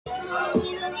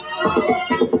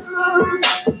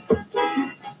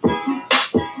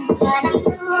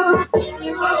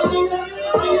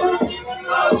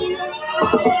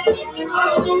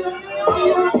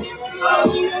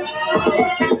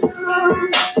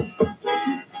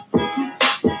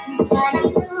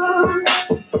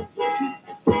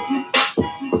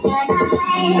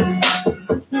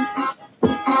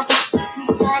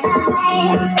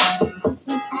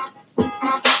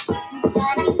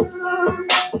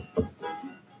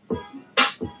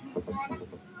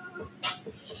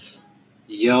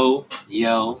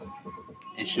Yo,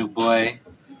 it's your boy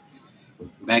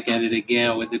back at it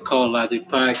again with the CoLogic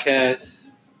Podcast.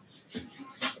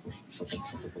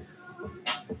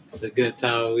 It's a good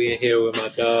time. We in here with my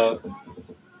dog,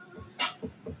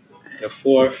 the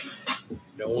fourth,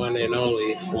 the one and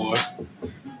only fourth,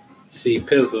 C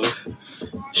Pizzle.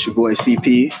 It's your boy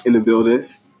CP in the building,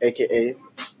 aka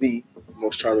the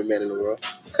most charming man in the world.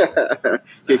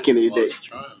 Here kicking it today.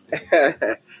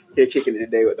 Here kicking it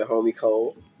today with the homie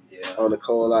Cole. Yeah. On the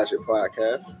CoLogic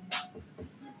Podcast.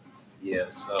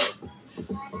 Yeah, so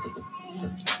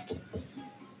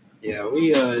yeah,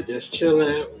 we just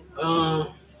chilling.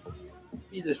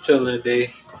 We just chilling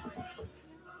today.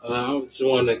 I just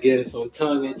want to get some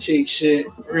tongue-in-cheek shit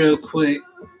real quick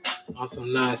on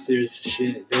some non-serious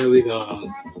shit. Then we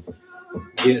gonna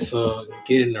get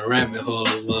in the rabbit hole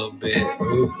a little bit.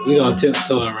 We gonna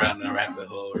tiptoe around the rabbit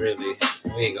hole. Really,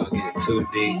 we ain't gonna get too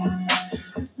deep,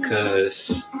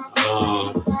 cause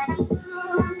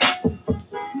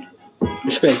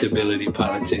respectability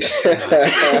politics.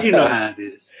 You know how it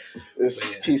is. This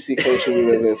PC culture we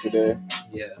live in today.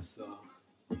 Yeah, so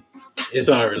it's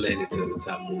all related to the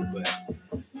topic, but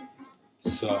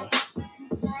so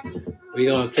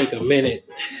we're gonna take a minute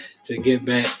to get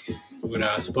back with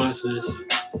our sponsors,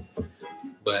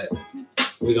 but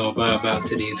we're gonna vibe out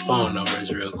to these phone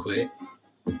numbers real quick.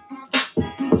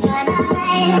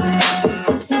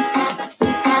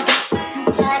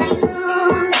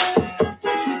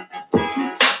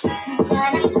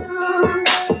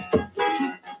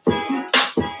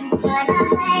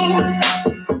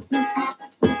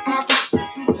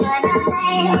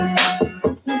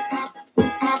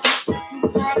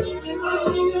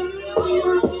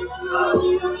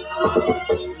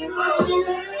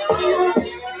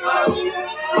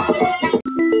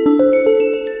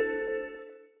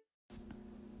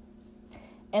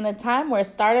 In a time where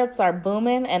startups are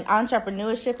booming and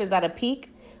entrepreneurship is at a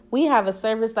peak, we have a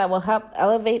service that will help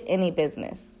elevate any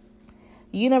business.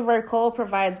 UniverCole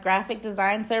provides graphic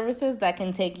design services that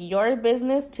can take your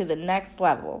business to the next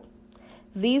level.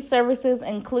 These services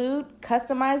include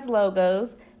customized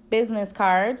logos, business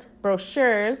cards,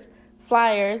 brochures,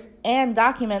 flyers, and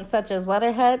documents such as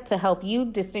letterhead to help you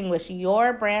distinguish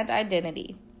your brand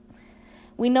identity.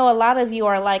 We know a lot of you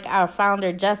are like our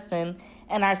founder, Justin,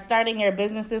 and are starting your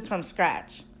businesses from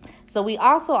scratch. So we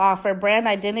also offer brand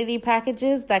identity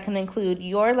packages that can include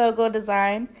your logo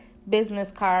design,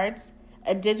 business cards,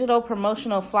 a digital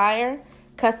promotional flyer,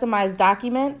 customized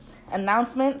documents,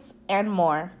 announcements, and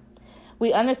more.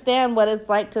 We understand what it's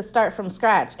like to start from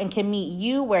scratch and can meet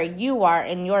you where you are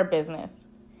in your business.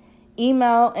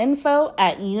 Email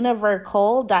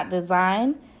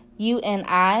info@univercole.design,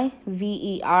 UNIVERCOLE,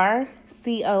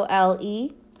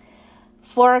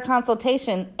 for a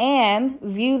consultation, and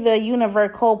view the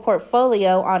UniverCole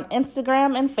portfolio on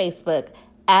Instagram and Facebook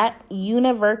at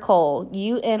UniverCole,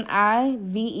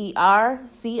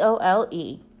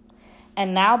 UNIVERCOLE.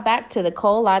 And now back to the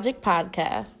CoLogic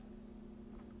Podcast.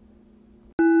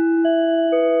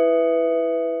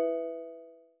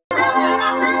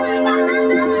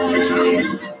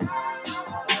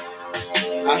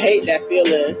 I hate that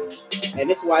feeling, and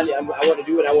this is why I want to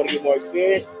do it. I want to get more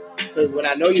experience, because when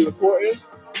I know you're recording,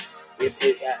 I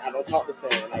don't talk the same.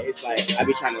 Like, it's like I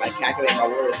be trying to like calculate my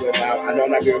words without I know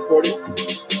I'm not being recorded.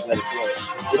 Just let it flow.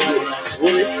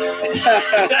 Really?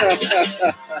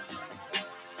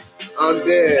 I'm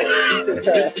dead.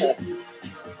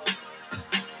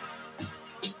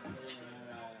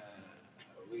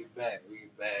 We back.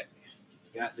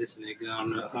 Got this nigga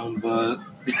on the humbug.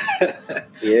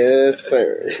 Yes,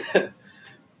 sir.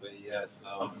 But yeah,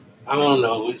 so I don't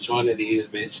know which one of these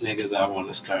bitch niggas I want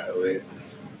to start with.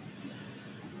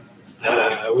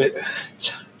 With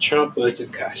Trump or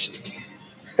Tekashi.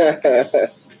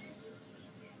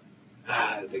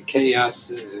 The chaos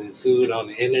is ensued on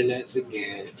the internet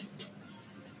again.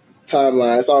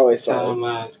 Timeline, it's always something.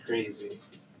 Timeline's crazy.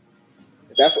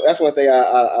 That's one thing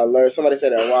I learned. Somebody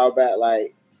said that a while back,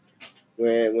 like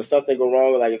when something go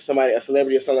wrong, like if a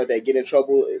celebrity or something like that get in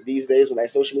trouble these days with like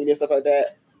social media and stuff like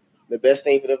that, the best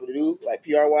thing for them to do, like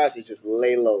PR wise, is just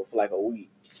lay low for like a week.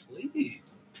 Sleep.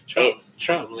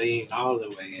 Trump leaned all the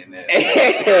way in there.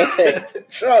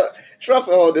 Trump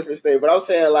a whole different state. But I'm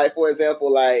saying, like, for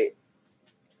example, like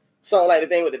something like the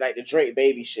thing with the Drake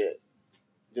baby shit.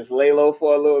 Just lay low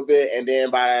for a little bit, and then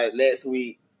by next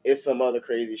week, it's some other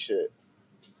crazy shit.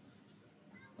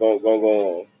 Go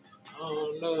on. I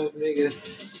don't know if niggas.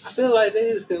 I feel like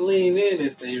niggas can lean in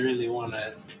if they really want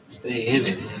to stay in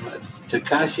it.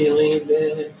 Tekashi leaned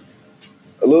in.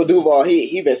 Lil Duval,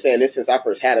 he been saying this since I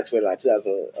first had a Twitter, like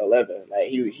 2011. Like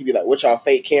he be like, "What y'all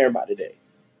fake caring about today?"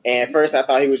 And at first I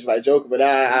thought he was just like joking, but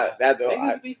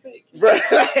Niggas be fake. Bro,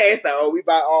 it's like, oh, we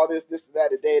buy all this and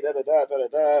that today, da da da da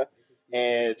da.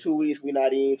 And 2 weeks we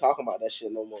not even talking about that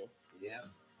shit no more. Yeah.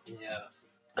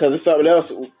 Because it's something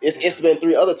else. It's been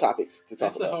 3 other topics to talk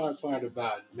That's about. the hard part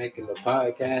about making the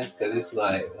podcast, because it's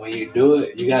like when you do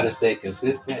it, you got to stay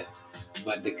consistent.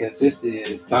 But the consistency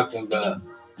is talking about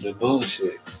the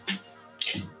bullshit.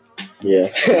 Yeah,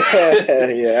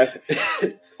 yeah.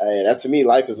 That's to me,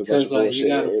 life is a bunch of bullshit. You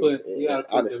gotta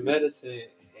put the medicine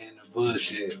in the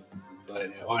bullshit. But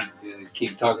in order to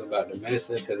keep talking about the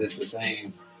medicine, because it's the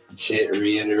same shit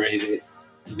reiterated,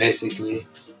 basically.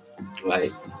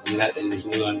 Like, nothing is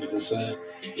new under the sun.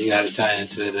 You gotta tie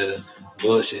into the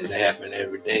bullshit that happen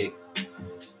every day.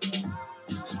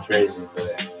 It's crazy,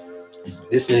 but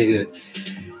this nigga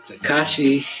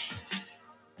Tekashi,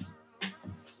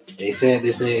 they said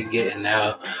this nigga getting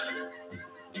out.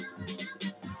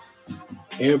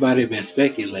 Everybody been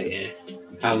speculating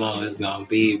how long it's gonna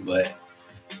be, but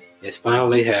it's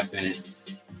finally happening.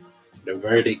 The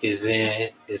verdict is in.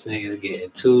 This nigga's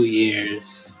getting 2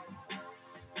 years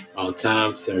on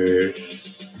time served.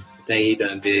 I think he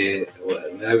done did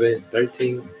 11,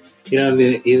 13. He done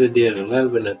either did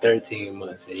 11 or 13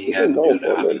 months, and he had to do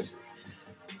the opposite.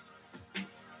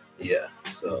 Yeah,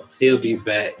 so he'll be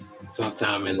back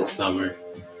sometime in the summer.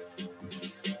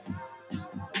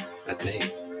 I think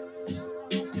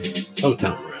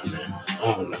sometime around there. I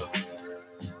don't know.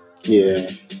 Yeah,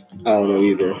 I don't know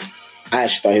either. I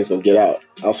actually thought he was gonna get out.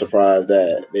 I was surprised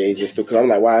that they just took. Because I'm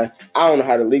like, why? I don't know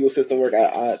how the legal system works.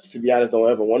 I to be honest, don't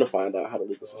ever want to find out how the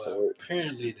legal system works.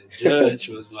 Apparently, the judge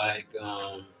was like,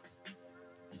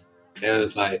 it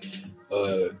was like,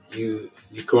 you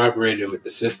cooperated with the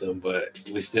system, but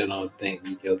we still don't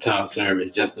think your time served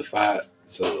is justified.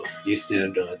 So you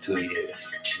still doing 2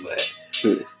 years, but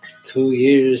 2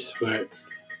 years for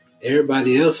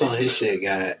everybody else on his shit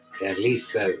got at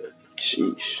least 7.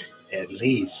 Sheesh. At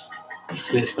least. He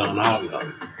snitched on all of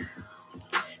them.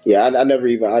 Yeah, I never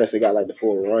even honestly got like the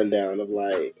full rundown of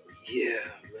like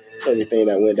everything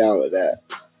that went down with that.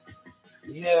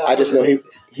 Yeah, I just know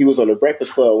he was on the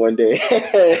Breakfast Club one day,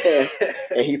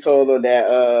 and he told them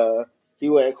that he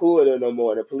wasn't cool with them no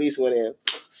more. The police went in,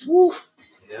 swoop,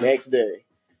 next day,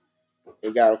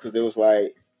 and got him because it was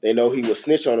like they know he would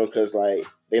snitch on them because like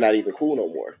they're not even cool no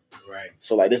more. Right.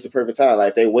 So like this is the perfect time. Like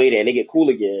if they wait and they get cool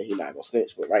again, he's not gonna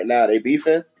snitch. But right now they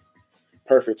beefing.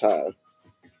 Perfect time.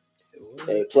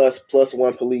 And plus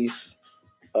 1 police,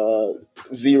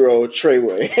 0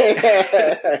 Treyway.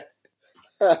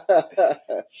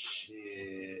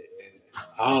 Shit.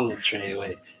 All of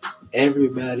Treyway.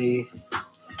 Everybody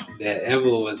that ever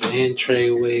was in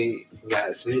Treyway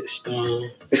got snitched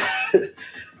on.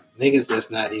 Niggas that's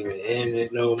not even in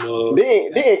it no more.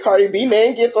 Then Cardi B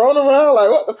name get thrown around like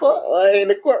what the fuck? Like in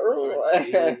the courtroom.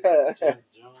 Jim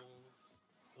Jones.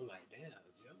 I'm like, damn,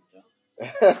 Jim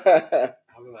Jones.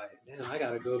 I'm like, damn, I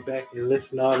gotta go back and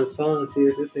listen to all the songs and see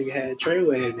if this nigga had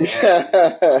Treyway in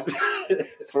there.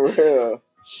 For real.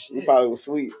 Shit. We probably was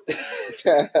asleep.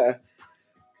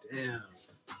 Damn.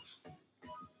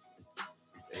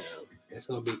 It's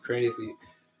gonna be crazy.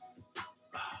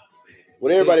 Oh,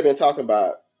 what everybody been talking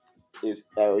about is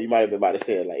you might have been about to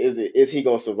say it, like is he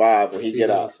gonna survive when he get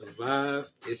out? Survive?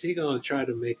 Is he gonna try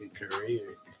to make a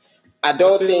career? I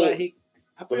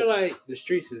feel like the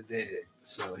streets is dead,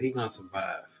 so he gonna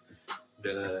survive.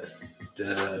 The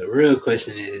real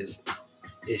question is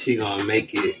he gonna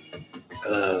make it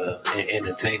in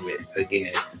entertainment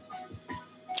again?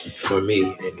 For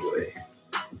me, anyway.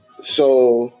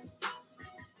 So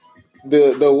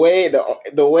the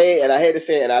way, and I hate to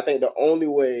say it, and I think the only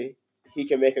way he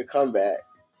can make a comeback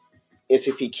is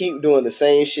if he keep doing the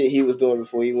same shit he was doing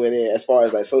before he went in. As far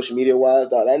as like social media wise,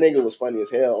 dog, that nigga was funny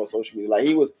as hell on social media. Like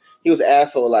he was an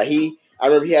asshole. Like I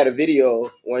remember he had a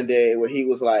video one day where he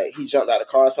was like he jumped out of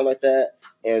the car or something like that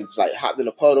and like hopped in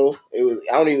a puddle. It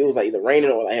was like either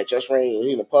raining or like had just rained and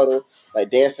he in a puddle, like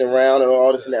dancing around and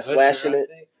all this and that, splashing it.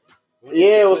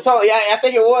 Yeah, it was something. Yeah, I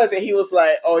think it was, and he was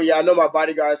like, "Oh yeah, I know my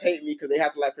bodyguards hate me because they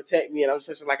have to like protect me, and I'm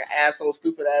such like an asshole,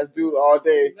 stupid ass dude all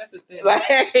day." That's the thing. Like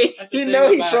That's the he thing know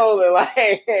he about- trolling.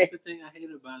 Like That's the thing I hate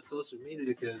about social media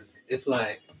because it's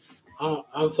like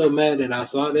I'm so mad that I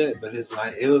saw that, but it's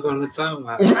like it was on the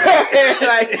timeline.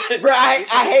 like, bro,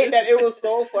 I hate that. It was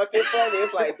so fucking funny.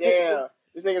 It's like, damn,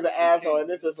 this nigga's an asshole, and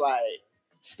this is like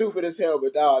stupid as hell.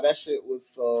 But dog, that shit was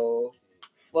so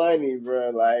funny,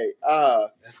 bro. Like,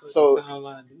 That's what so- the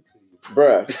timeline do to you.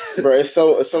 bro, it's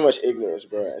so much ignorance,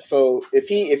 bro. So if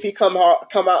he come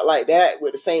out like that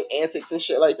with the same antics and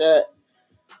shit like that,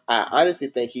 I honestly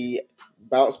think he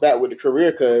bounced back with the career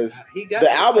because He got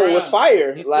the album was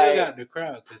fire. He Like, still got the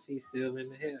crowd because he's still in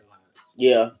the headlines.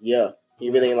 yeah, he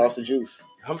really ain't lost the juice.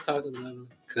 I'm talking about him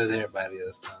because everybody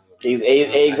else talking about He's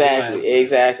him.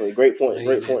 exactly. Great point. Lean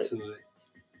into it,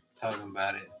 talking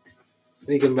about it.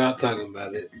 Speaking about talking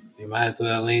about it, you might as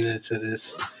well lean into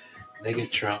this nigga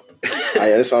Trump.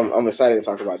 I'm excited to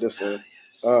talk about this one.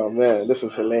 Oh man, this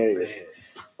is hilarious.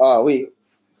 Oh,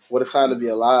 what a time to be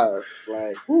alive!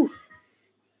 Like, whew.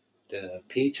 The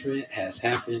impeachment has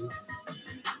happened.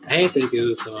 I didn't think it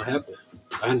was gonna happen.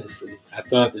 Honestly, I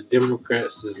thought the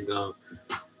Democrats was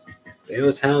they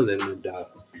was hounding the dog.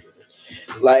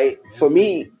 Like for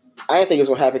me, I didn't think it was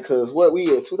gonna happen because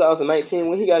we in 2019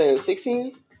 when he got in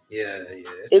 16. Yeah.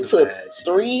 It took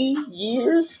 3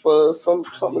 years for something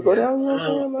to go down. You know what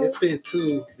I'm saying? It's been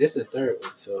 2. This is the third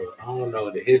one, so I don't know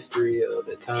the history or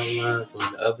the timelines when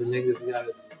the other niggas got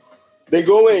it. They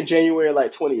go in January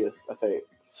like 20th, I think.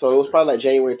 So it was probably like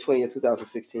January 20th,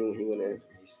 2016 when he went in.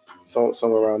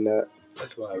 Somewhere around that.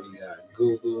 That's why we got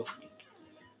Google.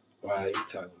 Why are you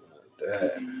talking about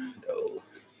that, though?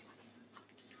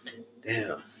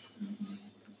 Damn.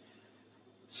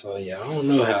 So, yeah, I don't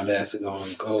know how that's going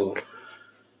to go.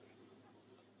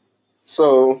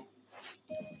 So,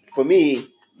 for me,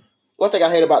 one thing I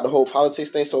hate about the whole politics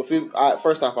thing, so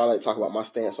first off, I like to talk about my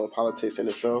stance on politics in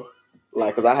itself.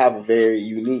 Like, because I have a very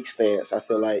unique stance, I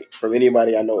feel like, from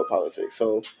anybody I know with politics.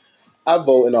 So, I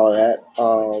vote and all that.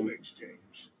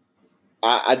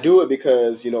 I do it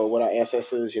because, what our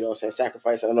ancestors,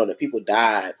 sacrificed. And I know that people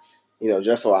died,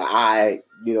 just so a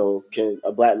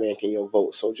black man can,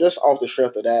 vote. So just off the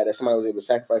strength of that somebody was able to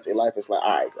sacrifice their life, it's like,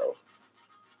 all right, bro.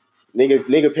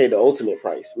 Nigga paid the ultimate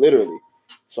price, literally.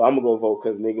 So I'm going to go vote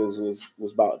because niggas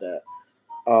was about that.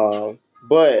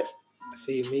 But.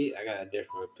 See, me, I got a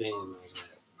different opinion on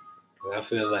that. 'Cause I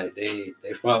feel like they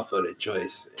fought for the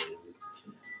choice.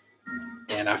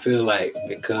 And I feel like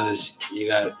because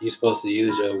you're supposed to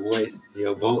use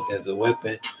your vote as a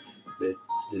weapon,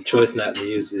 the choice not to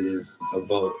use it is a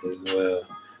vote as well.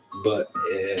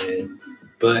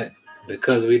 But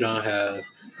because we don't have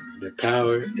the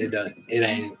power, it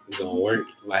ain't gonna work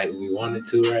like we want it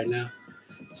to right now.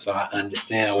 So I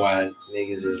understand why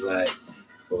niggas is like,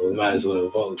 well, we might as well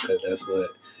vote because that's what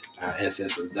our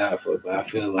ancestors died for. But I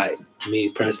feel like me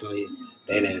personally,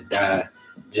 they didn't die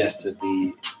just to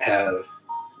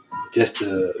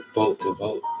vote to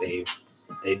vote.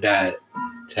 They died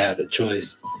to have the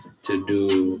choice to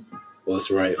do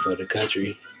what's right for the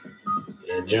country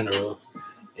in general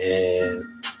and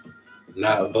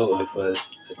not voting for a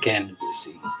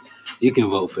candidacy. You can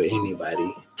vote for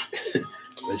anybody,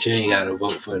 but you ain't gotta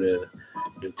vote for the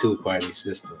 2-party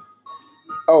system.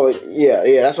 Oh yeah,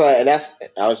 that's why. And I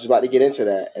was just about to get into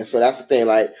that. And so that's the thing.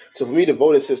 Like, so for me, the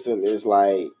voting system is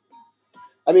like,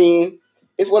 I mean,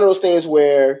 it's one of those things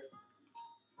where,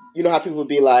 you know how people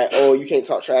be like, oh, you can't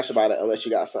talk trash about it unless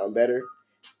you got something better.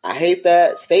 I hate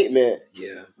that statement.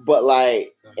 Yeah. But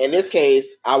like in this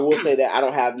case, I will say that I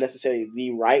don't have necessarily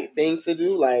the right thing to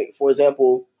do. Like, for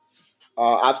example,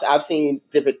 I've seen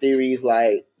different theories.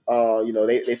 Like,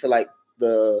 they feel like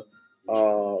the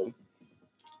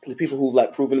people who've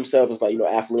like proven themselves as like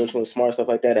affluential and smart, stuff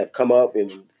like that, have come up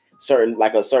in certain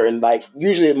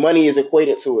usually money is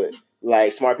equated to it.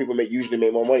 Like, smart people usually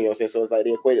make more money. You know what I'm saying? So it's like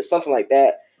they equated something like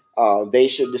that. They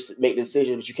should just make the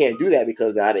decision, but you can't do that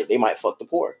because they might fuck the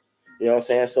poor. You know what I'm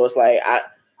saying? So it's like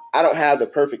I don't have the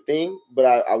perfect thing, but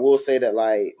I will say that,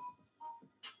 like,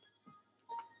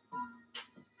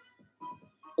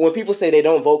 when people say they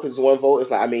don't vote because it's one vote, it's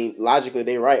like, I mean, logically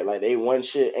they right. Like, they one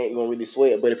shit ain't gonna really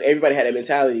sway it. But if everybody had that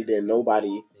mentality, then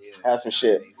nobody has some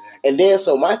shit. Exactly. And then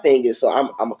so my thing is, so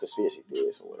I'm a conspiracy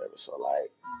theorist or whatever. So like,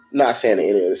 I'm not saying that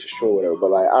any of this is true or whatever,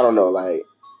 but like, I don't know, like,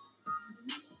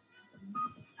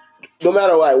 no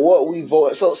matter like what we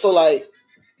vote, so like,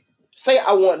 say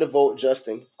I want to vote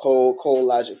Justin Cold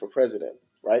Logic for president,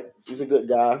 right? He's a good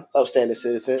guy, upstanding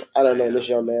citizen. I don't know this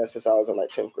young man since I was in like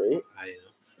 10th grade.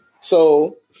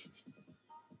 So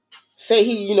say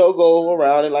he, go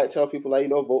around and like tell people like,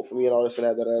 vote for me and all this and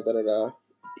that,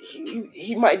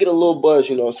 he might get a little buzz,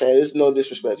 you know what I'm saying? There's no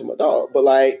disrespect to my dog. But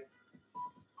like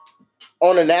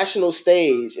on a national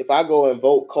stage, if I go and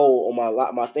vote Cole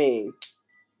on my thing,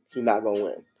 he's not gonna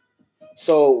win.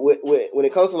 So when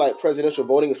it comes to like presidential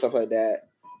voting and stuff like that,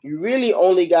 you really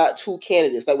only got two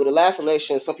candidates. Like with the last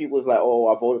election, some people was like, oh,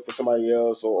 I voted for somebody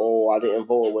else, or oh, I didn't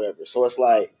vote, or whatever. So it's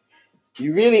like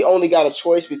you really only got a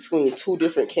choice between two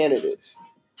different candidates.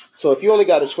 So if you only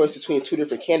got a choice between two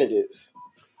different candidates,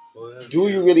 do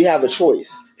you really have a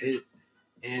choice?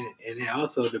 And it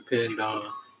also depends on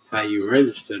how you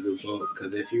register to vote.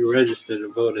 Because if you register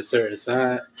to vote a certain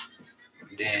side,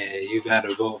 then you got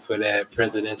to vote for that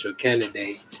presidential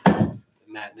candidate,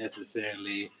 not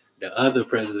necessarily the other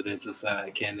presidential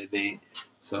side candidate.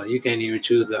 So you can't even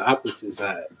choose the opposite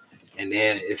side. And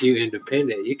then if you're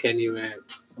independent, you can't even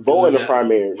vote in the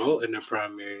primaries. Vote in the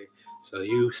primary. So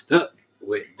you stuck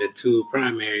with the two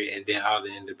primary and then all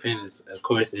the independents, of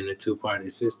course, in the two-party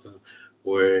system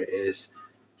where it's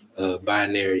a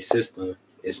binary system.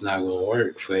 It's not going to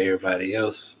work for everybody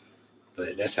else.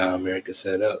 But that's how America's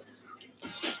set up.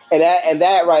 And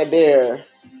that right there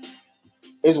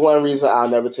is one reason I'll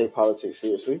never take politics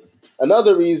seriously.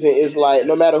 Another reason is like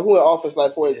no matter who in office,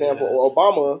 like for example,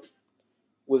 Obama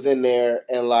was in there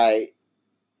and like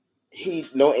he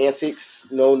no antics,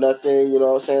 no nothing, you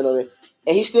know what I'm saying?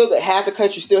 And he still half the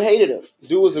country still hated him.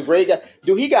 Dude was a great guy.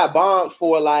 Dude, he got bombed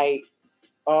for like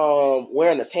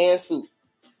wearing a tan suit.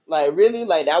 Like really,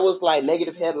 like that was like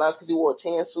negative headlines because he wore a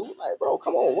tan suit. Like, bro,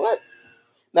 come on, what?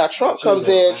 Now Trump comes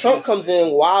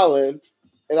in wilding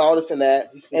and all this and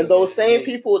that. And those same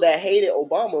people that hated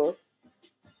Obama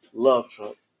love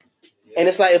Trump. Yeah. And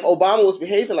it's like if Obama was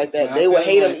behaving like that, they would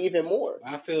hate him even more.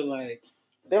 I feel like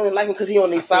they only like him because he on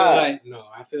their side.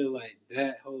 I feel like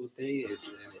that whole thing is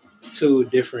two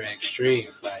different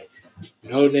extremes. Like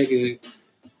no nigga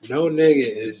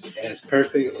is as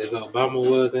perfect as Obama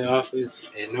was in office,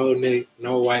 and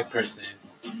no white person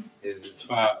is as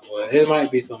foul. Well, it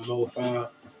might be some more foul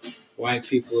white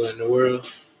people in the world.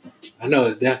 I know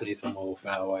it's definitely some old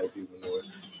foul white people in the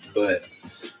world, but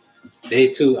they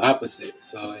two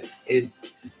opposites. So it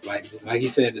like you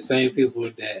said, the same people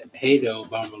that hate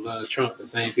Obama love Trump. The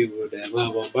same people that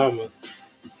love Obama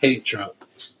hate Trump.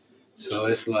 So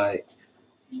it's like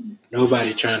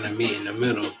nobody trying to meet in the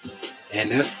middle,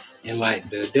 and like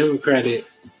the Democratic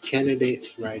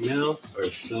candidates right now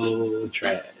are so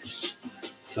trash.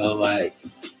 So like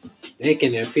they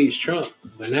can impeach Trump,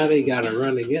 but now they got to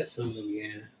run against him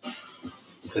again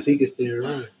because he can still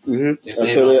run. Mm-hmm.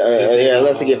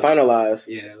 Unless it get finalized.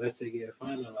 Yeah, unless it get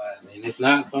finalized, and it's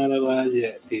not finalized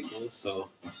yet, people. So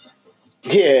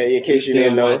yeah, in case you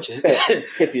didn't know,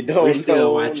 if you don't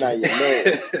know, now you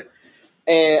know.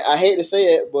 And I hate to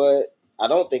say it, but I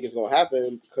don't think it's gonna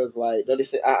happen because, like, they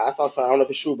say I saw something. I don't know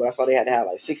if it's true, but I saw they had to have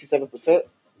like 67%.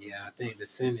 Yeah, I think the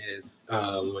Senate is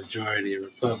majority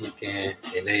Republican,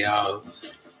 and they all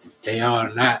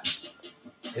not.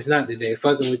 It's not that they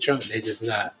fucking with Trump. They just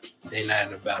not. They not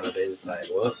in the battle. They just like,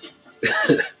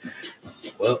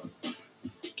 well.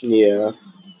 Yeah.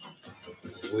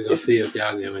 We gonna see if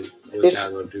y'all gonna what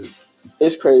y'all gonna do.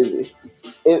 It's crazy.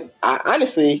 I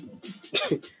honestly.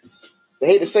 I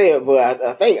hate to say it, but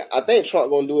I think Trump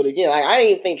gonna do it again. Like I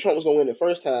didn't think Trump was gonna win the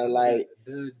first time. Like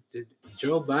the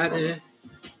Joe Biden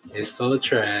is so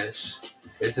trash.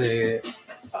 This nigga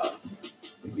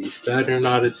be stuttering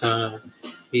all the time.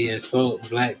 He insult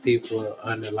black people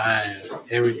on the line.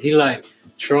 He like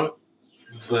Trump,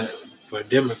 but for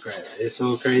Democrats. It's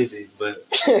so crazy, but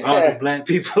all the black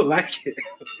people like it.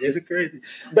 It's crazy.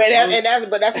 But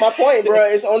that's my point, bro.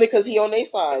 It's only because he on their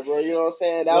side, bro. You know what I'm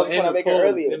saying? That was the point I made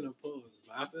earlier. In the polls,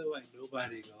 I feel like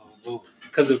nobody gonna vote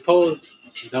because the polls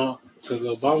don't. Because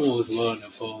Obama was low in the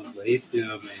polls, but he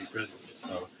still made president.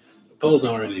 So the polls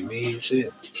don't really mean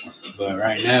shit. But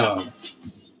right now,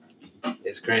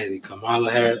 it's crazy. Kamala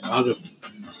Harris. I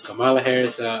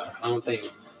don't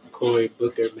think Cory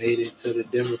Booker made it to the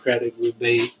Democratic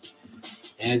debate.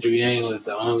 Andrew Yang was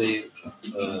the only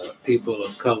people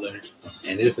of color,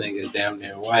 and this nigga damn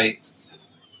near white.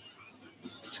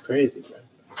 It's crazy, bro.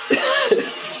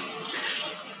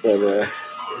 Yeah, man.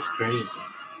 It's crazy.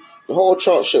 The whole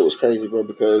Trump shit was crazy, bro,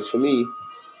 because for me,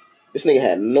 this nigga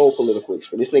had no political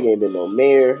experience. This nigga ain't been no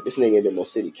mayor. This nigga ain't been no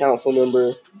city council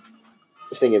member.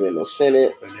 This nigga ain't been no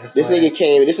senate. This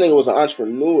nigga was an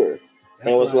entrepreneur.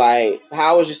 And was like,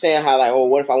 how was you saying how like, oh,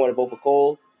 what if I want to vote for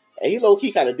Cole? And he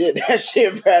low-key kind of did that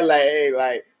shit, bro. Like, hey,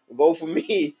 like, vote for me.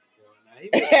 He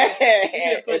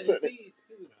been planting seeds,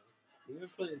 too, though. He been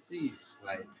planting seeds,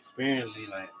 like, sparingly.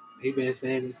 Like, he been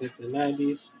saying it since the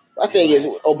 90s. My thing is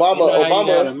Obama. You know how Obama.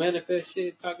 you gotta manifest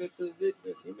shit talking to the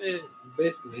distance. You man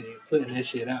basically putting that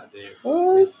shit out there.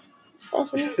 It's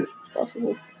possible. It's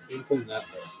possible. He putting out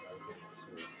there. So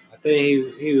I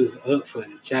think he was up for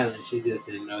the challenge. He just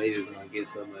didn't know he was gonna get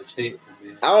so much hate from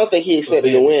being. I don't think he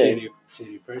expected to win.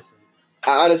 Shitty person.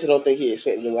 I honestly don't think he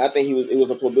expected to win. I think it was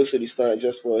a publicity stunt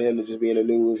just for him to just be in the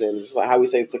news and just like how we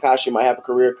say Tekashi might have a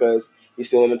career because he's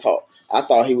still in the talk. I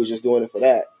thought he was just doing it for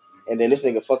that. And then this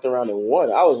nigga fucked around and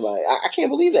won. I was like, I can't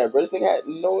believe that, bro. This nigga had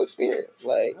no experience.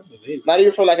 Like, not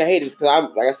even from like a hater, because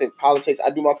I'm like I said, politics.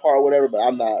 I do my part or whatever, but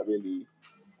I'm not really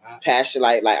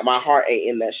passionate. Like my heart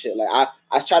ain't in that shit. Like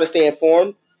I try to stay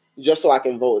informed just so I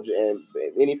can vote. And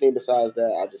anything besides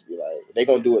that, I just be like, they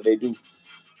gonna do what they do.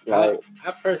 Like,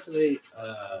 I personally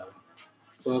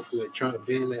fuck with Trump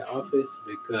being in office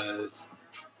because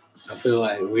I feel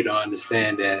like we don't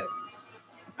understand that.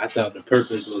 I thought the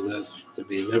purpose was us to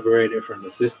be liberated from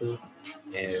the system,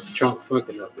 and if Trump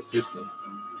fucking up the system,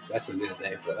 that's a good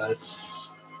thing for us.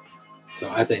 So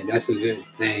I think that's a good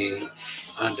thing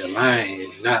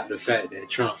underlying, not the fact that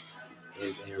Trump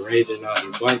is enraging all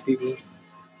these white people,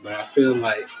 but I feel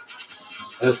like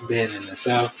us being in the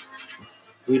South,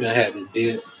 we done had to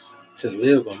deal to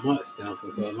live amongst them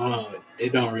for so long.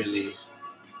 It don't really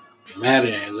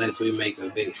matter unless we make a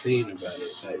big scene about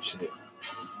it type shit.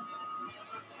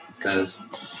 Because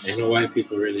ain't no white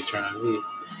people really trying me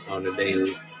on the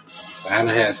daily. But I done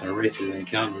had some racist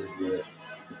encounters, but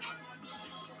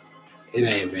it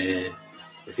ain't been.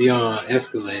 If you on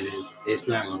escalated, it's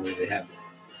not gonna really happen.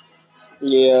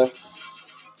 Yeah.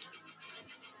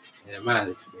 In my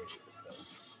experience,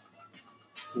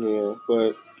 though. Yeah,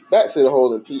 but back to the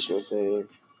whole impeachment thing.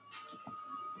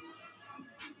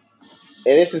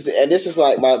 And this is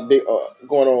like my big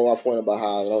going on my point about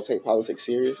how I don't take politics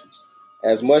serious.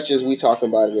 As much as we talking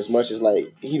about it, as much as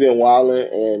like he been wilding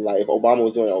and like if Obama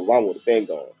was doing it, Obama would have been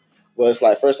gone. But it's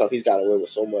like first off, he's got away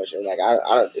with so much, and like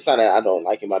I it's not that I don't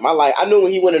like him. Like my life, I knew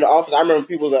when he went into office. I remember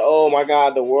people was like, "Oh my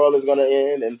God, the world is gonna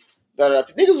end," and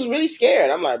niggas was really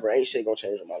scared. I'm like, bro, ain't shit gonna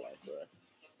change in my life, bro.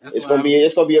 It's gonna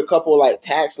be a couple like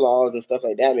tax laws and stuff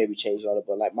like that maybe change all it,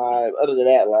 but like other than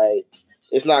that, like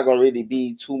it's not gonna really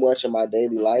be too much in my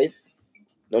daily life,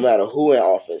 no matter who in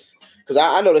office. Because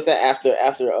I noticed that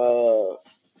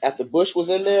after Bush was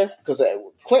in there, because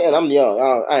Clinton, I'm young,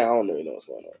 I don't really know what's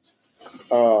going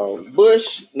on.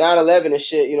 Bush, 9/11 and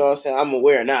shit, you know what I'm saying? I'm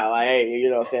aware now. I ain't, you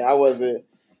know what I'm saying? I wasn't,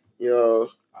 you know.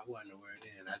 I wasn't aware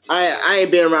then. I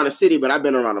ain't been around the city, but I've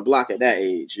been around the block at that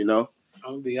age, you know.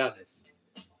 I'm gonna be honest.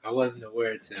 I wasn't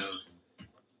aware till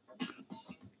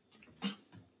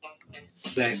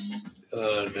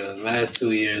the last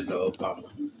 2 years of Obama.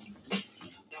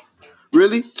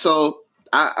 Really? So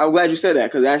I'm glad you said that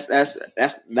because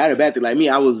that's not a bad thing. Like me,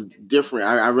 I was different.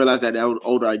 I realized that the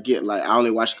older I get, like I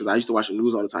only watch because I used to watch the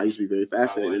news all the time. I used to be very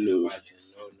fascinated in the news.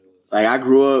 Like I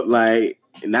grew up like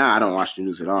now I don't watch the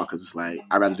news at all because it's like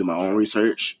I'd rather do my own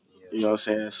research. You know what I'm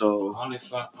saying? So I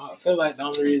feel like the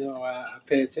only reason why I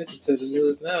pay attention to the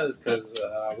news now is because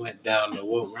I went down the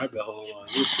woke rabbit hole on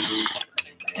YouTube,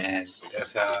 and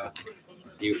that's how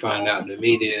you find out the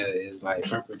media is like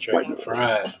perpetrating a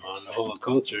fraud on the whole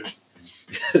culture.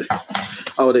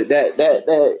 Oh,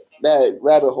 that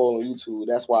rabbit hole on YouTube.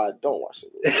 That's why I don't watch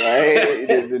it. Right?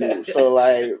 the news. So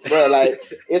like, bro, like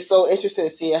it's so interesting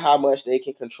seeing how much they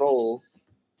can control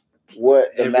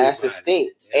what the masses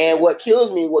think. And what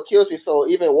kills me. So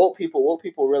even woke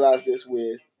people realize this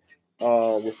with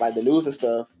like the news and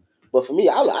stuff. But for me,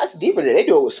 it's deeper than they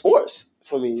do it with sports.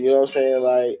 For me, you know what I'm saying?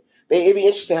 Like it'd be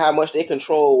interesting how much they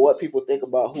control what people think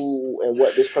about who and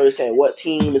what this person, what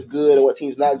team is good and what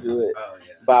team's not good. Oh,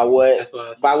 yeah. By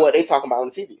what they talking about on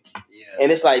TV. Yeah.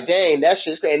 And it's like, dang, that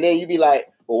shit's crazy. And then you be like,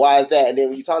 well, why is that? And then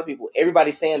when you talk to people,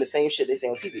 everybody's saying the same shit they say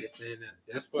on TV.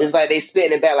 That's why, it's like they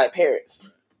spitting it back like parrots.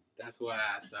 That's why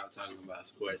I stopped talking about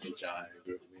sports with y'all in the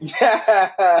group.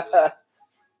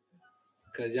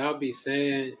 Because y'all be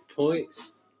saying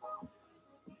points,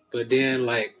 but then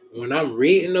like when I'm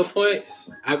reading the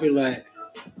points, I be like,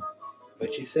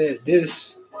 but you said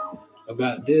this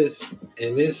about this,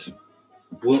 and this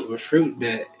would refute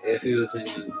that if it was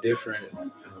any different. I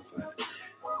was like,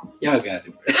 y'all got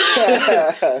it, bro.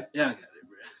 Y'all got it,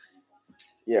 bro.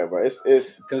 Yeah, bro.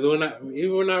 It's because when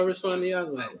I respond to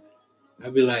y'all, like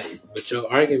I'd be like, but your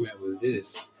argument was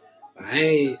this.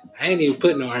 I ain't even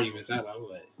putting no arguments out. I'm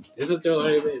like, this is your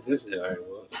argument. This is your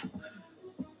argument.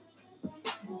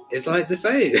 It's like the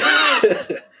same.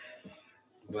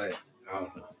 But I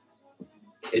don't know.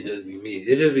 It just be me.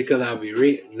 It's just because I'll be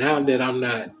reading. Now that I'm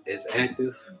not as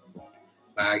active,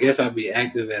 I guess I'll be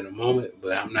active at a moment,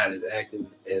 but I'm not as active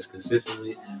as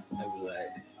consistently. I'll be like,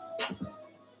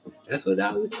 That's what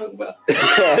I was talking about.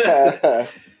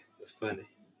 It's funny.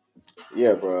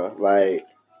 Yeah, bro. Like,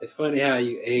 it's funny how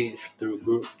you age through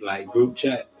group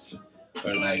chats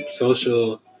or like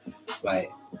social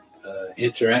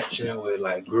interaction with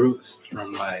like groups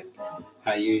from like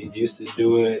how you used to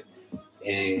do it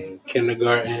in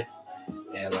kindergarten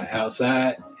and like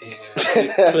outside and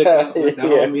click up with the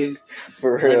homies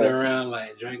for running real. around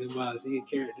like Dragon Ball Z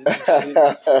characters and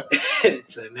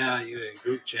shit. So now you in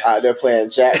group chats out there playing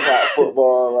jackpot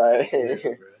football, like yeah,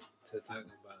 bro, to talk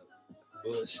about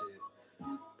bullshit.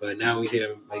 But now we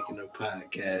here making a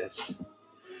podcast.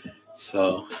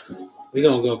 So we're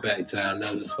gonna go back to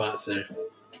another sponsor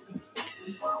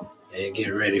and get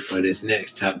ready for this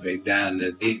next topic down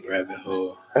the deep rabbit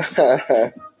hole.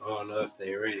 I don't know if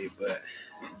they're ready, but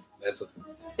that's all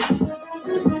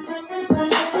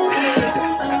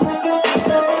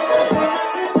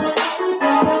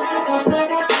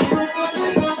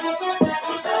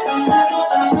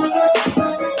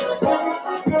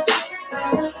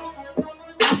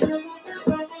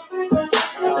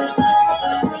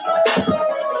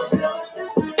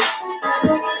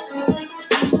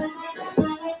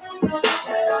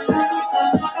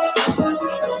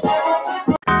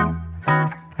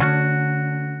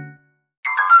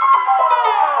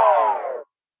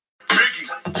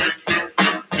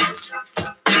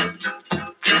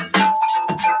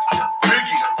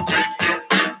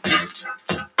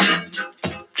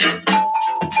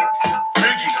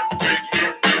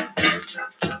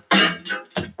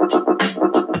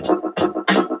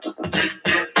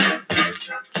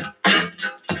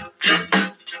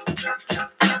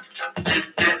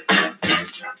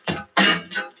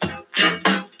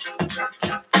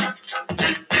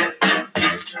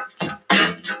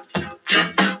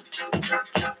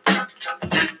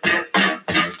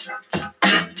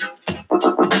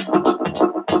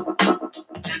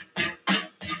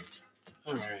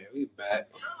right. We back.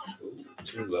 Ooh,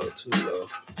 too low.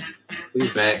 We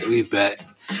back.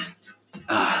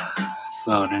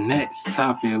 So the next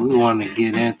topic we want to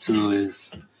get into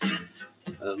is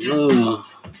a little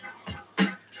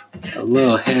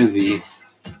heavy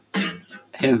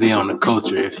on the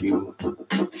culture, if you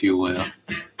will.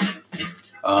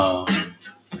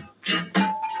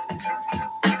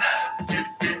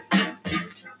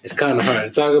 It's kind of hard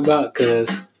to talk about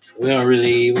because we don't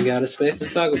really even got a space to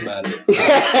talk about it.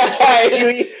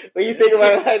 when you think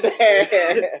about it like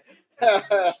that. That's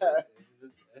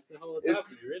the whole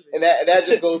topic, really. And that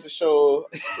just goes to show,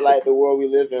 like, the world we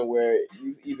live in, where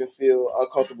you even feel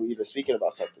uncomfortable even speaking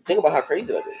about something. Think about how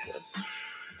crazy that is,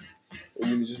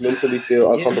 man. You just mentally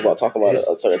feel uncomfortable talking about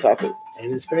a certain topic.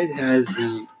 And it's crazy how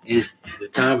the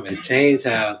time has changed,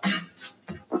 how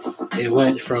it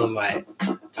went from, like,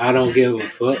 I don't give a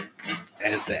fuck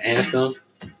as the anthem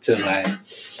to, like,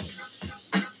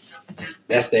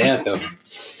 that's the anthem.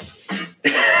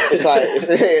 It's like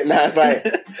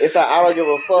I don't give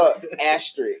a fuck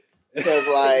asterisk, because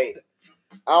like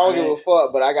I don't give a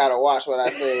fuck, but I gotta watch what I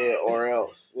say or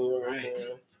else. You know what I'm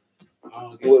saying?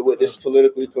 With this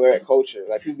politically correct culture,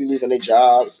 like people be losing their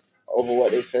jobs over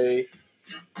what they say.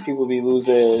 People be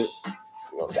losing.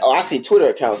 I see Twitter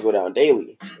accounts go down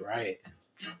daily. Right.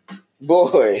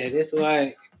 Boy. And it's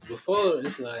like before.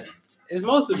 It's like. It's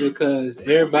mostly because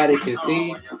everybody can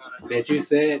see that you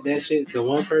said that shit to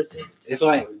one person. It's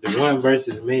like the one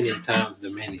versus many times the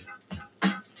many.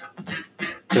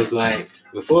 Because, like,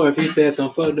 before, if you said some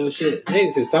fucked up shit,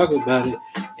 niggas could talk about it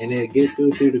and then get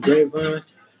through the grapevine.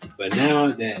 But now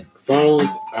that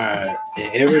phones are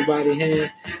in everybody's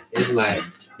hand, it's like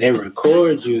they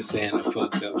record you saying the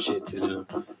fucked up shit to them.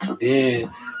 Then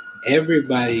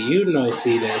everybody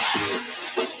see that shit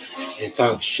and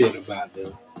talk shit about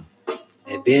them.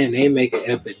 And then they make an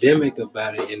epidemic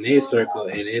about it in their circle,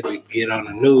 and it would get on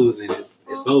the news, and it's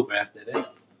over after that.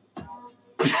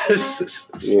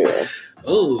 Yeah.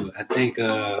 Oh, I think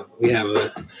we have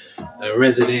a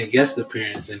resident guest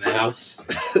appearance in the house.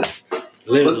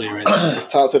 Literally resident.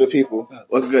 Talk to the people.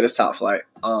 What's good? It's Top Flight.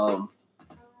 I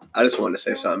just wanted to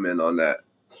say something on that.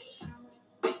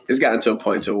 It's gotten to a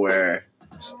point to where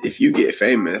if you get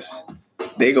famous,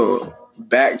 they gonna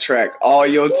backtrack all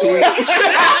your tweets.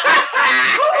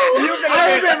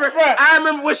 I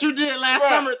remember what you did last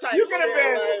summer type you could have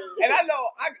been, and I know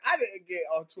I didn't get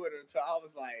on Twitter until I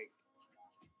was like,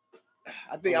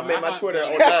 I think I made my Twitter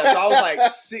 09, so I was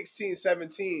like 16,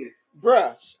 17.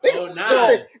 Bruh.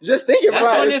 Just think That's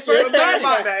about when it. it first started.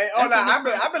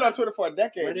 I've been on Twitter for a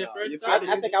decade. I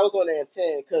think I was on there in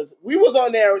 10 because we was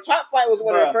on there. Top Flight was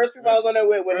one of the first people I was on there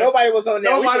with when nobody was on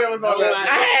there. Nobody was on there.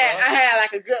 I had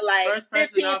like a good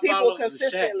 15 people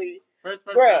consistently. First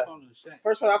person I followed was Shaq.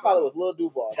 First person I followed was Lil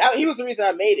Duval. He was the reason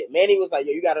I made it. Manny was like,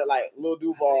 yo, you gotta like Lil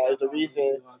Duval is the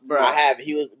reason I have it.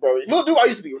 He was Lil Duval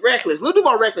used to be reckless. Lil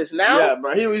Duval reckless now. Yeah,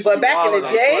 bro. He used but to be back in the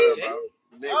day, Twitter,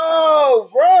 bro. oh,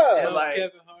 bro. So like,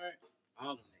 Kevin Hart,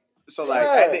 all of them. So like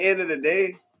at the end of the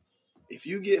day, if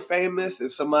you get famous,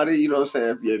 if somebody, you know what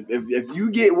I'm saying, if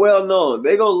you get well known,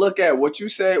 they're going to look at what you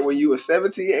said when you were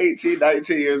 17, 18,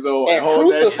 19 years old and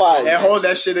hold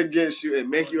that shit against you and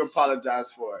make you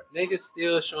apologize for it. Niggas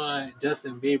still showing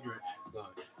Justin Bieber going,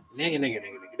 nigga. He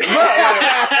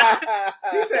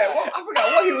said, well, I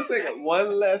forgot what he was saying.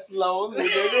 One less lonely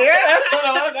nigga. Yeah, that's what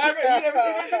I was. You never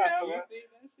seen that?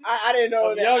 I didn't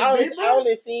know that. I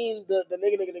only seen the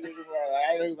nigga. I didn't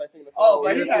know he was like singing the song. Oh,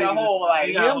 but he had a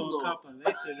whole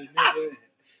compilation of nigga.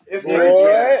 It's pretty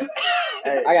trash.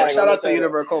 Hey, shout out to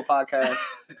Universe Code Podcast.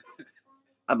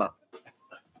 I'm out.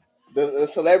 The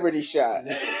celebrity shot.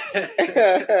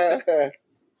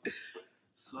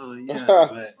 So yeah,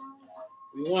 but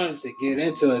we wanted to get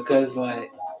into it because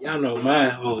like y'all know my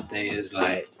whole thing is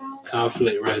like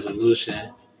conflict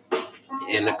resolution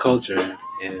in the culture.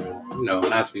 And, you know,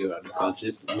 not speaking about the culture,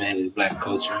 it's mainly black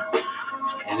culture.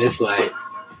 And it's like,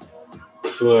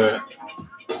 for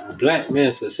black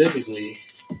men specifically,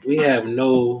 we have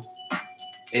no,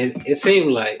 and it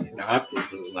seemed like, the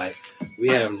optics look like, we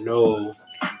have no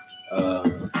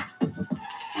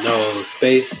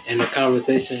space in the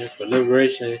conversation for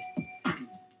liberation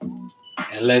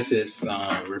unless it's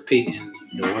repeating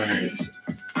the words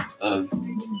of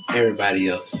everybody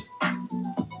else.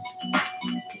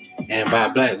 And by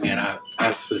black men,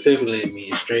 I specifically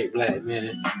mean straight black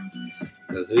men,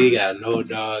 because we got no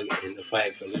dog in the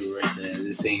fight for liberation. As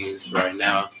it seems right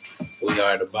now, we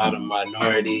are the bottom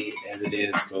minority as it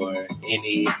is for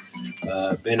any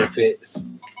benefits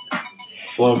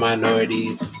for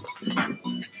minorities.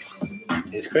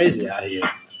 It's crazy out here.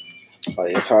 Oh,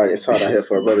 yeah, it's hard out here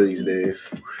for a brother these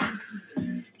days.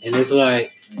 And it's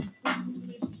like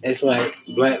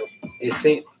black. It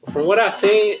seems. From what I've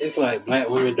seen, it's like black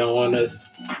women don't want us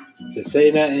to say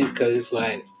nothing because it's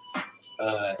like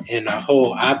in the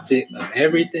whole optic of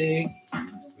everything,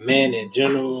 men in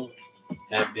general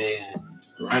have been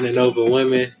running over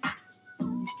women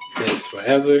since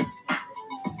forever.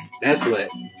 That's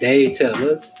what they tell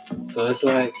us. So it's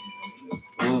like,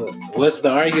 well, what's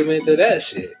the argument to that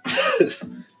shit?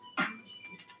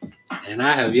 And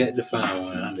I have yet to find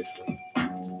one, honestly.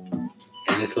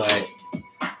 And it's like,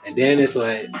 and then it's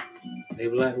like, they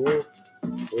be like, well,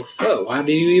 fuck, why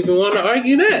do you even want to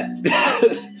argue that?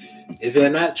 Is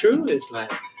that not true? It's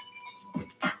like,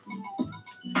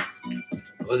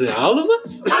 was it all of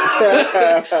us?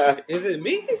 Is it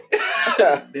me?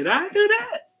 Did I do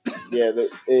that? Yeah,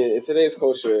 in today's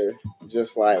culture,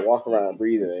 just like walking around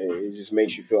breathing, it just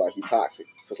makes you feel like you're toxic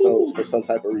for some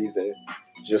type of reason,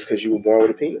 just because you were born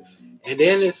with a penis. And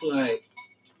then it's like,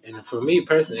 and for me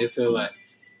personally, it feels like,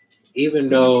 even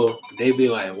though they be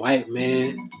like white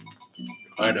men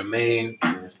are the main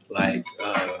like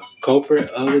culprit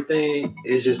of the thing,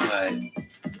 it's just like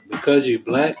because you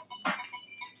black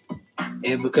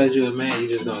and because you're a man, you're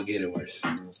just gonna get it worse.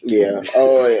 Yeah.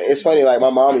 Oh, it's funny. Like my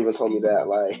mom even told me that,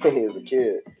 like as a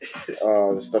kid,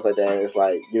 stuff like that. And it's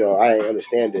like, you know, I didn't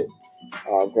understand it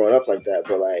growing up like that,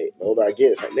 but like the older I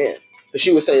get, it's like, man. But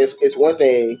she would say it's one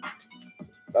thing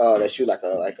that you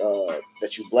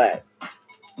that you black.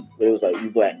 But it was like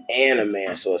you black and a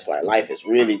man, so it's like life is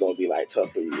really gonna be like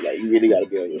tough for you. Like you really gotta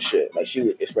be on your shit. Like she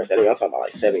would express that. I'm talking about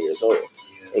like 7 years old,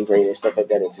 ingraining stuff like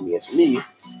that into me. And for me,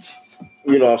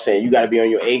 you know what I'm saying, you gotta be on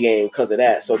your A game because of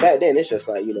that. So back then it's just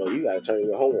like, you know, you gotta turn in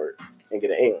your homework and get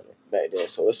an A on it back then.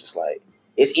 So it's just like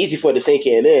it's easy for it to sink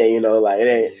in then, you know, like it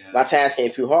ain't my task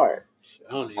ain't too hard.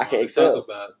 I can't talk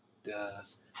about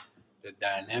the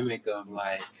dynamic of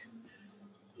like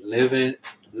living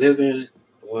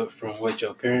from what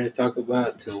your parents talk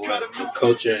about to what the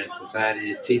culture and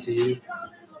society is teaching you.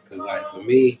 Because, like, for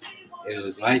me, it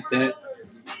was like that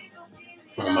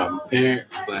from my parent,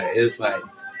 but it's like,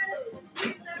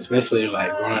 especially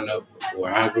like growing up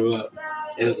where I grew up,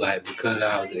 it was like because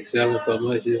I was excelling so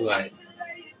much, it's like,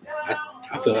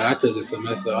 I feel like I took a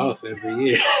semester off every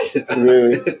year.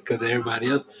 Really? Because everybody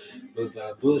else was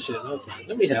like bullshit. I was like,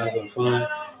 let me have some fun,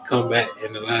 come back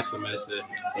in the last semester,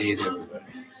 A's everybody.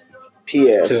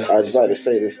 P.S. I just like to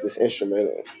say this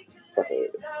instrumental. Fucking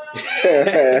with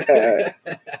it.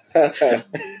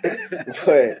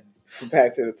 But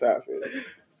back to the topic.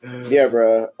 Yeah,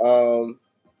 bro.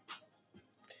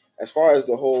 As far as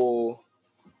the whole,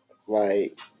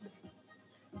 like,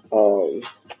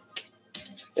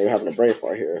 they're having a brain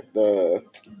fart here. What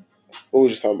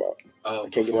was you talking about? Oh,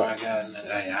 can't get before it I got in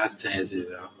I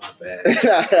tangented off. My bad.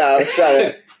 I was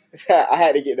trying to. I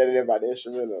had to get that in by the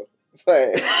instrumental, but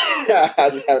I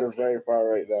just have the brain fart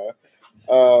right now.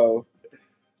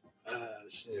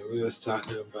 Shit, we was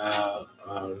talking about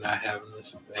not having the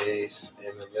space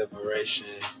and the liberation.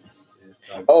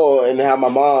 Oh, and how my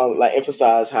mom like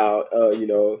emphasized how you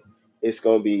know it's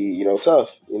gonna be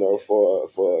tough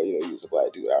for you as a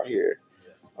black dude out here.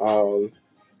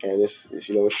 And it's it's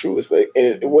true. It's like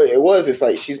what it was. It's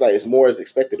like she's like it's more is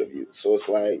expected of you. So it's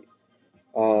like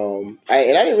I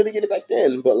didn't really get it back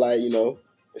then, but like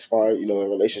as far as in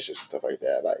relationships and stuff like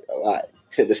that, like a lot.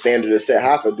 The standard is set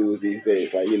high for dudes these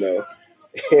days. Like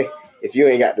if you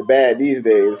ain't got the bad these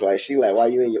days, like she like why are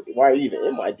you even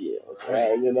in my DMs?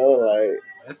 Right? Like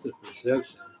that's a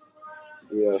perception.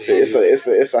 So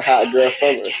it's a hot girl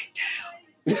summer.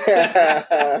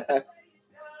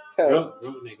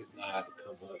 Broke niggas know how to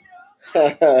come up.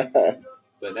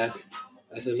 But that's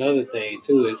another thing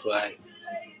too. It's like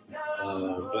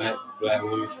black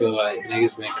women feel like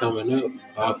niggas been coming up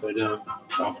off of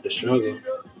the struggle.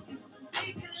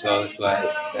 So it's like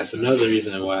that's another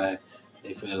reason why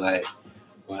they feel like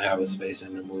we'll have a space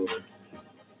in the movement.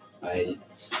 Like,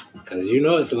 cause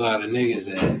it's a lot of niggas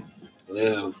that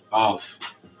live off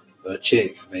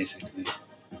chicks basically,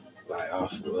 like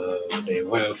off their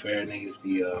welfare. Niggas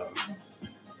be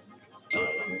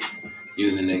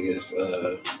using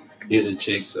using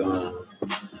chicks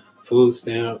food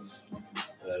stamps,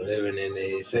 living in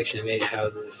their Section 8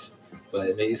 houses,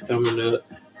 but niggas coming up,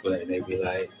 but they be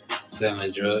like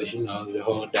selling drugs. The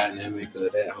whole dynamic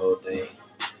of that whole thing.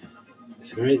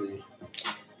 It's crazy.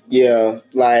 Yeah,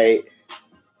 like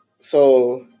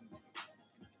so.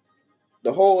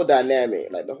 The whole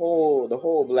dynamic, like the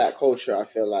whole black culture, I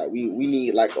feel like we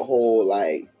need like a whole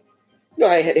like how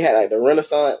they had like the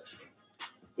Renaissance.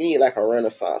 We need like a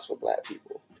Renaissance for black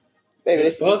people. Maybe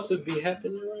it's supposed to be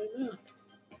happening right now.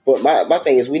 But my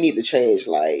thing is we need to change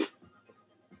and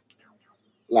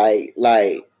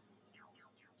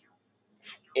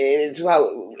it's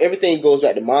how everything goes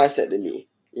back to mindset to me.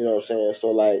 You know what I'm saying? So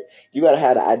like you gotta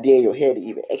have the idea in your head to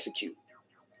even execute.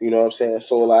 You know what I'm saying?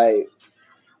 So like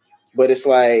but it's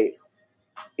like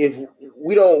if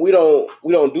we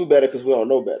don't do better because we don't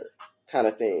know better kind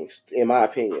of things, in my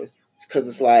opinion. Because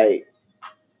it's like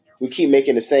we keep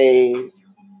making the same.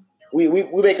 We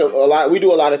make a lot. We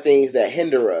do a lot of things that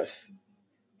hinder us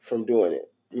from doing it.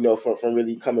 From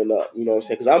really coming up. You know what I'm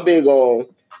saying? Because I'm big on.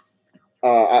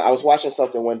 I was watching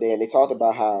something one day and they talked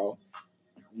about how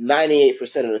 98%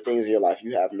 of the things in your life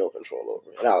you have no control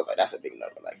over. And I was like, that's a big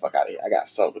number. Like, fuck out of here. I got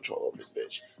some control over this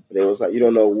bitch. But it was like, you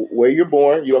don't know where you're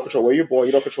born. You don't control where you're born.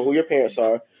 You don't control who your parents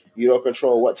are. You don't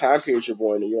control what time period you're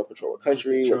born in. You don't control what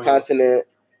country, what continent.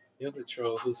 You don't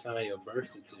control who signed your birth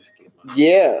certificate.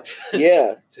 Yeah. To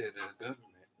the government.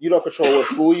 You don't control what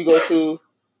school you go to.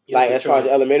 Like as far as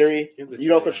elementary, you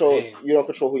don't control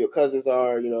who your cousins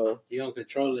are. You don't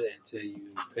control it until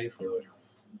you pay for it.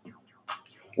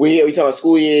 We talking about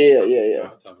school year, yeah.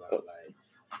 I'm talking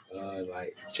about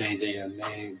like changing your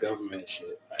name, government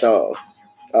shit. Oh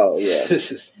yeah,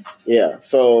 yeah.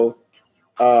 So,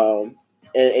 and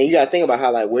you gotta think about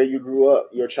how like where you grew up,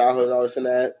 your childhood, and all this and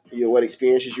that. What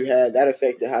experiences you had that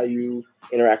affected how you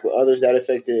interact with others. That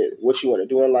affected what you want to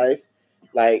do in life.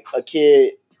 Like a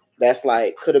kid that's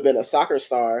like could have been a soccer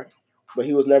star, but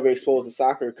he was never exposed to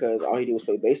soccer because all he did was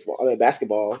play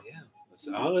basketball. Yeah.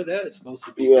 So all of that is supposed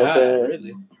to be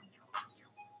really.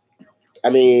 I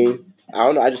mean, I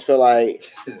don't know. I just feel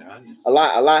like a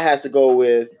lot has to go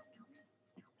with,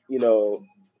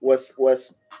 what's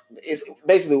it's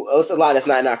basically it's a lot that's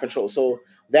not in our control. So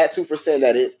that 2%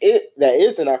 that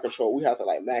is in our control, we have to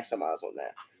like maximize on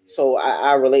that. So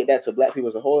I relate that to black people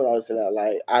as a whole, and all this and that.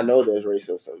 Like I know there's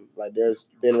racism. Like there's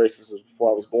been racism before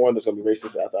I was born. There's gonna be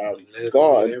racism after I'm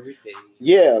gone.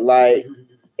 Yeah, like.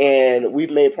 And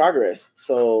we've made progress.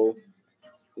 So,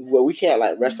 we can't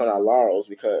like rest on our laurels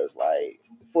because, like,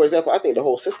 for example, I think the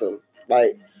whole system,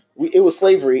 like, it was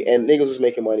slavery and niggas was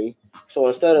making money. So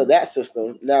instead of that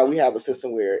system, now we have a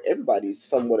system where everybody's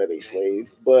somewhat of a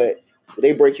slave, but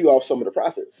they break you off some of the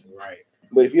profits. Right.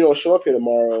 But if you don't show up here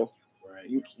tomorrow,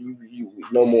 you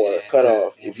no more cut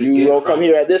off. If you don't come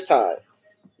here at this time,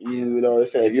 you know what I'm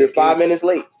saying. If you're 5 minutes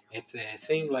late. It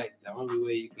seems like the only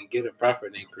way you can get a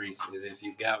profit increase is if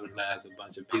you galvanize a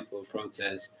bunch of people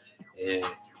protest and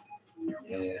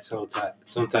some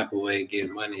type of way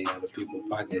get money out of people's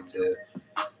pocket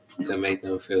to make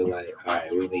them feel like, all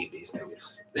right, we need these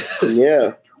niggas.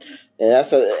 Yeah,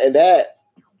 and that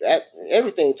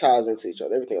everything ties into each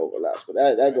other. Everything overlaps, but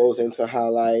that goes into how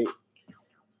like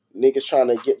niggas trying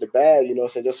to get the bag, you know what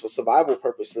I'm saying, just for survival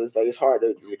purposes. Like, it's hard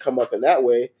to come up in that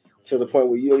way to the point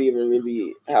where you don't even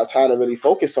really have time to really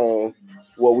focus on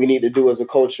what we need to do as a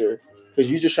culture,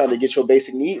 because you're just trying to get your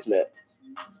basic needs met.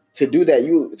 To do that,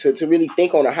 you to really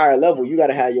think on a higher level, you got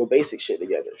to have your basic shit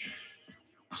together.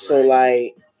 So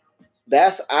like,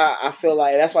 that's I feel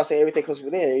like that's why I say everything comes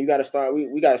within. You got to start.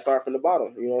 We got to start from the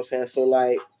bottom. You know what I'm saying? So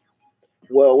like,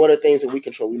 well, what are things that we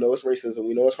control? We know it's racism.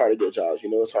 We know it's hard to get jobs. You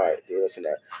know it's hard to do this and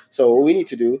that. So what we need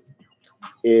to do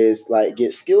is like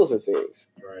get skills and things.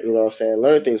 Right. You know what I'm saying?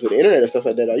 Learn things with the internet and stuff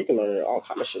like that. You can learn all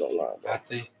kind of shit online. Bro.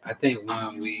 I think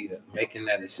when we making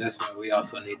that assessment, we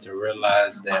also need to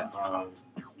realize that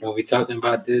when we talking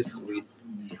about this, we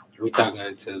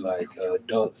talking to like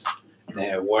adults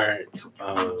that weren't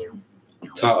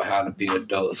taught how to be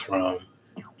adults from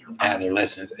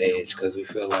adolescence age, because we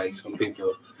feel like some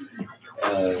people,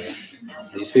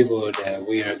 these people that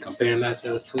we are comparing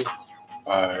ourselves to,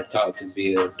 are taught to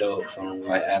be an adult from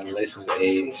like adolescent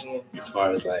age, as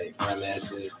far as like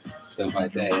finances, stuff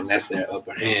like that, and that's their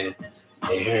upper hand,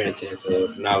 inheritance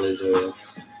of knowledge of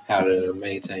how to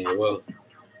maintain wealth.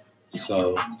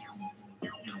 So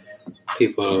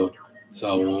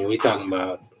when we talking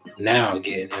about now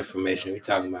getting information, we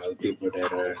talking about the people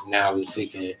that are now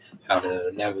seeking how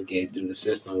to navigate through the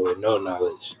system with no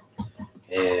knowledge.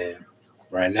 And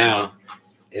right now,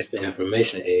 it's the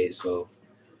information age, so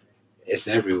it's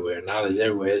everywhere. Knowledge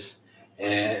everywhere.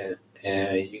 And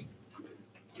you,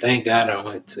 thank God I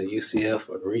went to UCF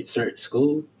for research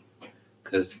school,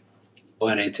 because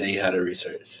boy, they tell you how to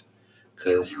research.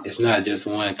 Because it's not just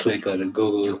one click of the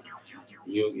Google.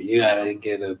 You gotta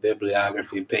get a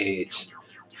bibliography page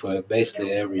for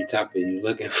basically every topic you're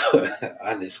looking for.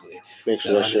 Honestly, make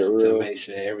sure that shit real. To make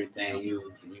sure everything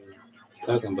you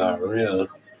talking about real.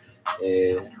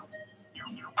 And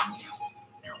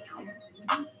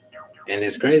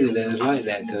it's crazy that it's like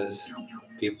that, because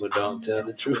people don't tell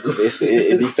the truth.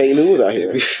 It be fake news out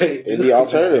here. It be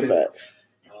alternative facts.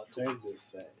 Alternative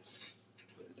facts.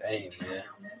 But dang, man.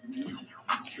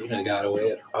 We done got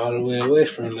all the way away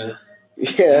from the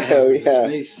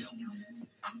space.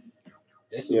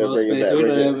 That's the most space we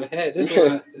done ever had.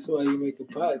 That's why you make a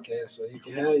podcast, so you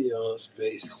can have your own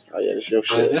space. Oh yeah, that's your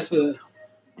shit.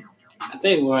 I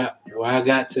think where I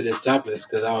got to this topic is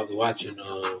because I was watching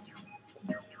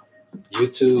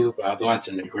YouTube. I was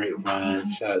watching The Grapevine.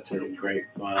 Shout out to The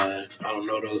Grapevine. I don't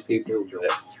know those people,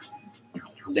 but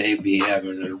they be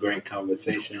having a great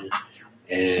conversation.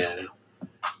 And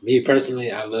me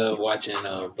personally, I love watching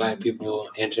black people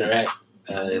interact,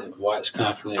 watch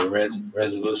conflict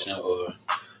resolution or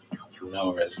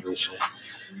no resolution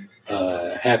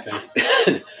happen.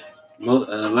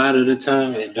 A lot of the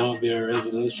time, it don't be a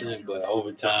resolution, but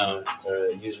over time,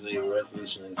 usually a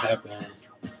resolution is happening.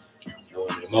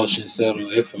 When emotions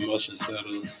settle, if emotions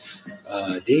settle.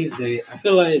 These days, I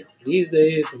feel like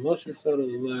emotions settle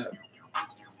a lot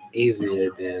easier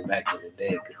than back in the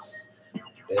day, because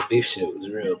that beef shit was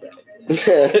real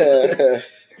bad.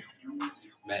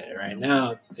 Man, right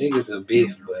now, niggas are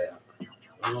beef, but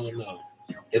I don't know.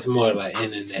 It's more like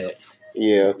internet.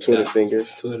 Yeah, Twitter finger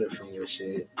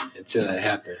shit until it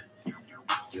happened.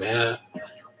 Now,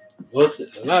 a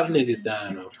lot of niggas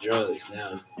dying off drugs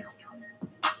now.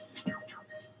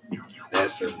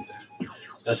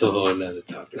 That's a whole nother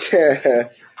topic.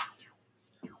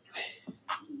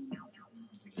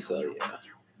 So yeah,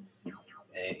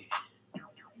 hey,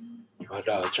 my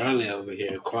dog Charlie over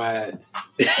here quiet.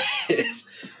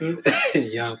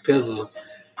 Young Pizzle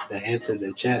that entered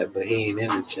the chat, but he ain't in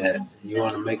the chat. You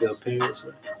want to make an appearance,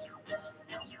 bro?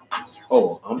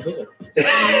 Oh, I'm here.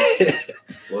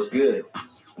 What's good?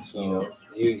 So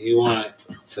you want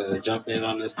to jump in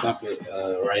on this topic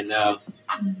right now?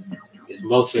 It's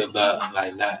mostly about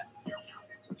like not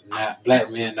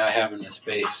black men not having a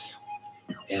space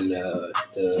in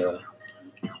the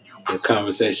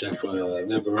conversation for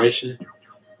liberation.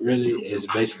 Really, is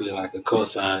basically like a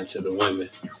cosign to the women.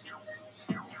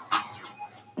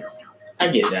 I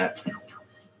get that.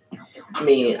 I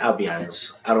mean, I'll be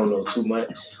honest. I don't know too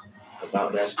much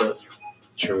about that stuff.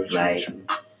 True.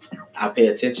 I pay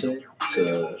attention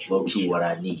to low key what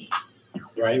I need.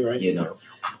 Right. You know,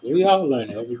 we all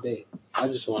learn every day. I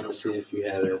just want to see if you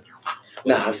had a.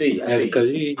 I feel you.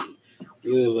 Because you a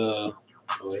little.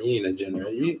 Well, you ain't a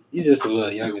generation. You just a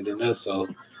little younger than us, so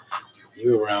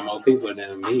you around more people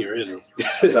than me, really.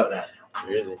 About that.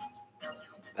 Really.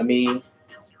 I mean,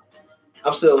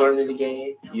 I'm still learning the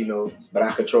game, you know, but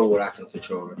I control what I can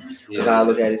control. Because I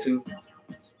look at it too.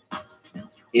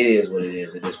 It is what it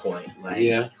is at this point. Like,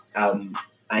 yeah. I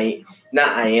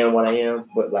am what I am,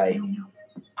 but like,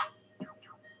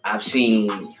 I've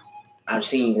seen I've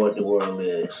seen what the world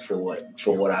is for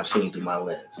what I've seen through my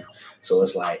lens. So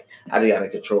it's like I just gotta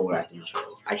control what I can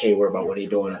control. I can't worry about what they're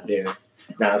doing up there.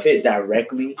 Now, if it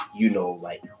directly,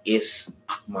 like it's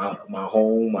my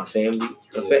home, my family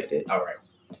affected, all right.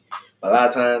 A lot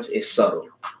of times it's subtle,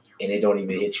 and it don't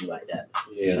even hit you like that.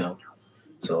 Yeah.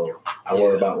 So I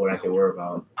worry about what I can worry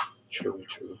about. True.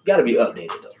 Gotta be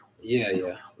updated though.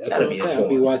 Yeah. That's Gotta what I'm be saying. I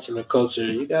be watching the culture.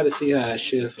 You got to see how it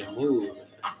shift and move,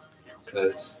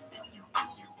 because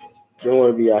You don't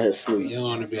want to be out here sleep. you don't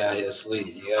want to be out here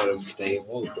asleep. You got to stay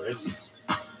woke, right?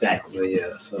 Exactly. But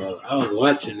yeah, so I was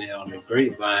watching it on the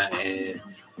grapevine, and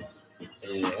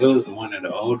it was one of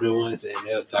the older ones, and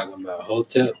they was talking about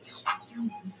hotels,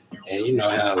 and you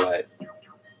know how like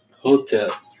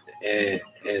hotel and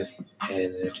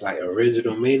it's like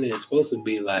original meaning. It's supposed to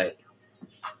be like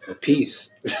a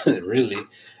piece, really.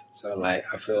 So like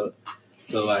I feel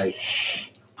so like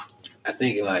I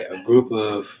think like a group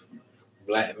of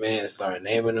black men start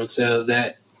naming themselves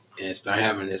that and start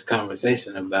having this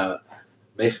conversation about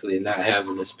basically not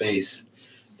having the space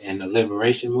in the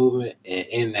liberation movement, and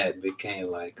in that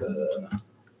became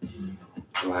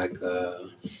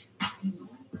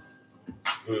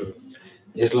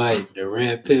it's like the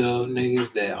red pill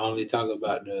niggas that only talk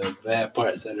about the bad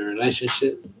parts of the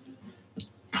relationship.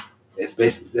 That's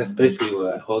basically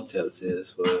what hotels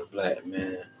is for a black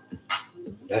man.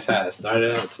 That's how it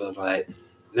started out. So like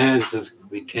now it just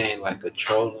became like a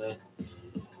trolling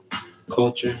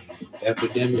culture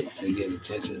epidemic to get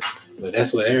attention. But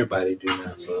that's what everybody do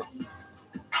now. So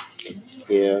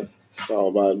Yeah, it's all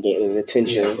about getting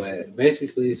attention. yeah, but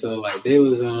basically, so like they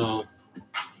was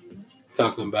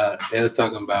talking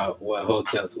about what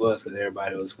hotels was, because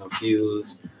everybody was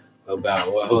confused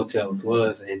about what hotels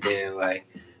was, and then like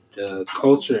the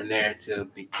culture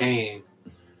narrative became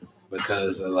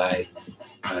because of like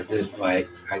just like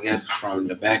I guess from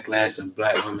the backlash of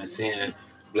black women seeing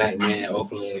black men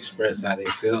openly express how they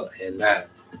felt and not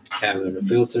having a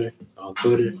filter on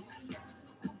Twitter,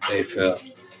 they felt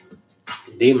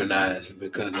demonized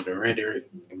because of the rhetoric,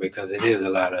 because it is a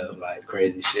lot of like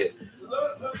crazy shit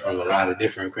from a lot of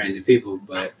different crazy people.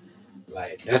 But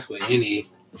like that's what any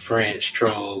French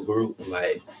troll group,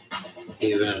 like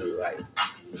even like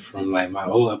from like my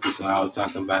old episode, I was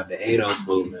talking about the ADOS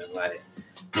movement. Like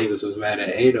niggas was mad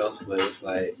at ADOS, but it's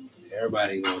like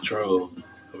everybody gonna troll.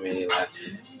 I mean, like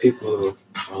people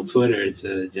on Twitter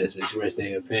to just express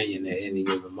their opinion at any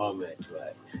given moment.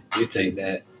 Like you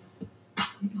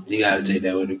gotta take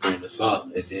that with a grain of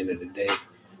salt at the end of the day.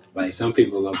 Like some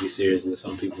people gonna be serious, but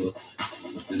some people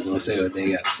just gonna say what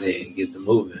they gotta say and get the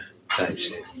moving type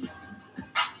shit.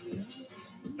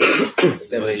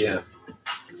 But yeah,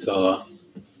 so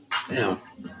damn,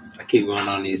 I keep going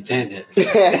on these tangents.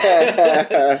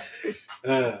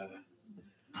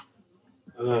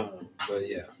 But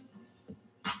yeah.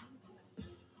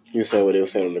 You said what they were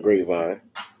saying on the grapevine.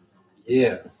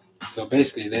 Yeah. So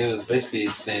basically, they was basically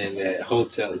saying that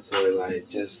hotels were like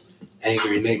just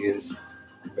angry niggas,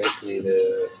 basically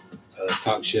to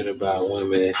talk shit about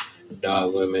women, dog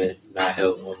women, not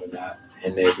help women out,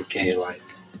 and they became like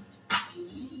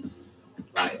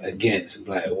against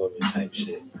black women type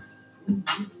shit.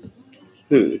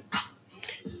 Do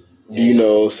you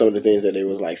know some of the things that they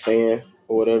was like saying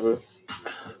or whatever?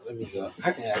 Let me go.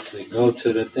 I can actually go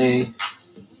to the thing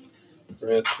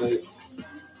real quick.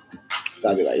 So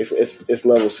I be like, it's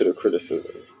levels to the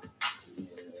criticism,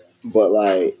 but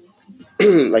like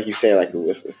like you saying, like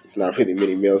it's not really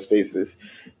many male spaces.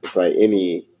 It's like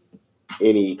any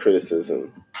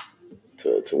criticism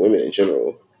to women in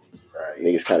general. Right.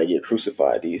 Niggas kind of get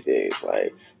crucified these days.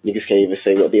 Like niggas can't even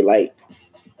say what they like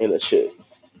in a chick.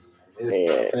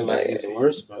 I feel like it's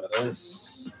worse for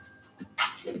us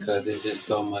because there's just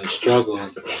so much struggle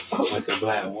with the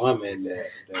black woman that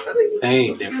the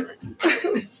pain different.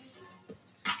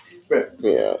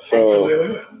 Yeah, so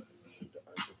the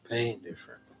pain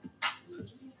different.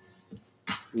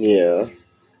 Yeah.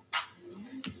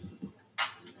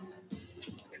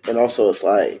 And also it's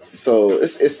like, so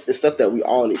it's stuff that we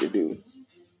all need to do.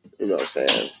 You know what I'm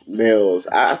saying? Males,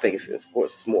 I think of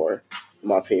course it's more, in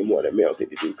my opinion, more that males need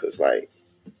to do, because like,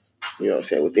 you know what I'm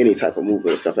saying, with any type of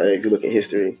movement and stuff like that, if you look at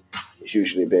history, it's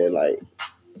usually been like,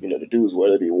 you know, the dudes,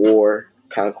 whether it be war,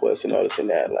 conquest, and all this and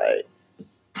that, like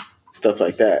stuff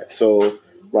like that. So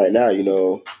right now, you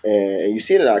know, and you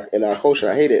see it in our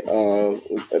culture. I hate it.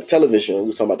 Television, we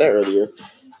were talking about that earlier.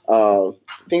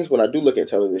 Things, when I do look at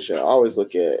television, I always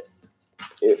look at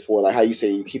it for like how you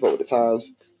say you keep up with the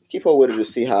times. Keep up with it to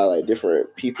see how like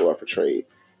different people are portrayed,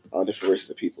 different races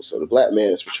of people. So the black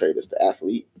man is portrayed as the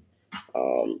athlete.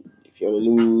 If you're on the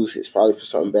news, it's probably for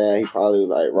something bad. He probably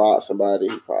like robbed somebody.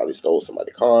 He probably probably stole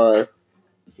somebody's car.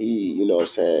 He, you know what I'm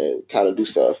saying, kind of do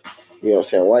stuff. You know what I'm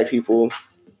saying? White people,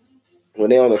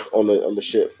 when they on the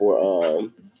shit for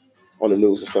on the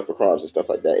news and stuff for crimes and stuff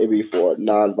like that, it be for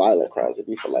non-violent crimes. It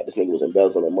be for like this nigga was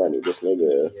embezzling money. This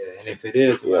nigga. Yeah, and if it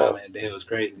is violent, then it was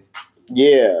crazy.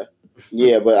 Yeah.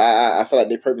 Yeah, but I feel like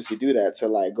they purposely do that to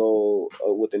like go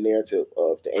with the narrative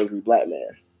of the angry black man.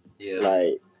 Yeah.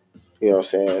 Like, you know what I'm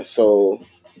saying? So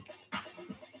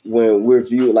when we're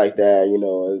viewed like that, you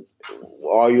know,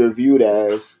 all you're viewed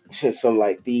as some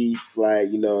like thief, like,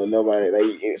 you know, nobody,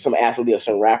 like some athlete or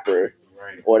some rapper,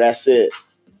 right, or that's it.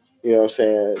 You know what I'm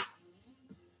saying?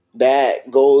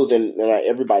 That goes in like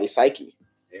everybody's psyche.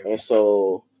 And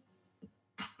so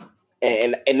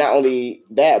and not only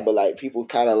that, but like people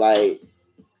kind of like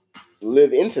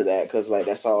live into that because like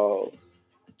that's all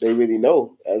they really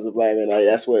know as a black man. Like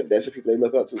that's what people they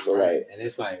look up to. So right. like, and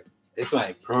it's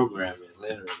like programming,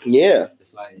 literally. Yeah.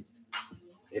 It's like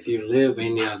if you live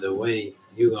any other way,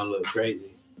 you're gonna look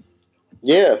crazy.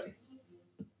 Yeah.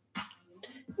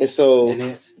 And so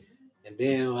and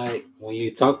then like when you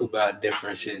talk about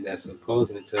different shit that's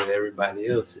opposing to everybody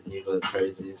else, and you look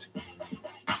crazy.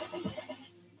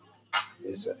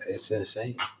 It's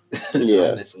insane.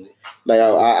 Yeah. Honestly. Like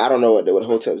I don't know what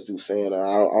Hoteps do saying. I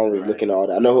don't really look into all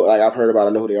that. I know, like I've heard about it,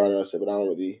 I know who they are and all that, but I don't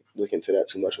really look into that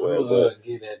too much. But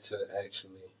get into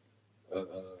actually a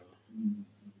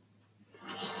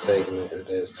segment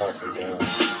that's talking about.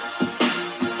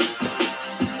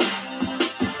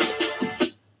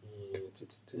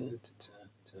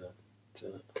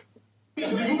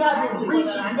 You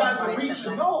guys are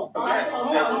reaching. No, I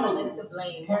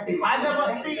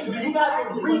never see you guys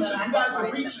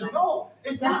are reaching. No,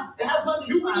 it's not. It has nothing.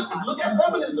 You can look at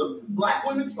feminism. Black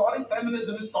women started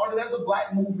feminism. It started as a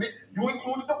black movement. You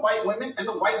included the white women, and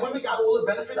the white women got all the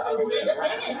benefits, and you didn't get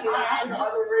benefits.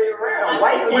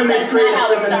 White women created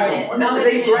feminism. No,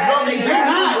 they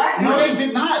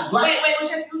did not. Wait,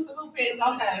 what's your use of okay,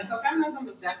 so feminism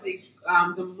was definitely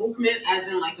the movement, as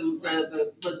in like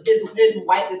is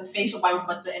white, the face of white,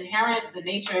 but the inherent, the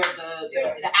nature,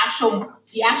 the actual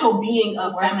being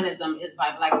of feminism is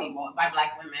by black people, by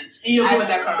black women. And you agree with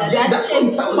that?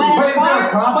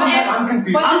 I'm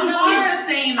confused. I'm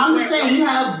just saying we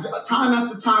have time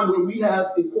after time where we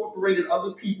have incorporated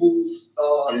other people's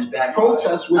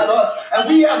protests with us, and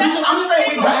we have. I'm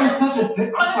saying that is such a.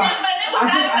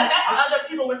 That's other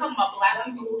people. We're talking about black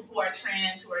people who are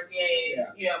trans, who are gay.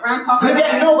 Yeah, we're not talking.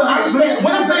 But I'm just saying.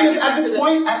 What I'm saying is, at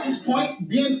this point,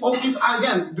 being focused.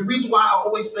 Again, the reason why I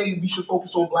always say we should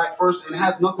focus on black first, and it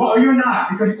has nothing. Well, you're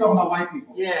not, because you're talking about white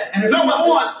people. Yeah. No, but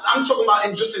hold on. I'm talking about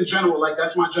in general. Like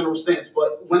that's my general stance.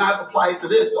 But when I apply it to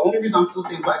this, the only reason I'm still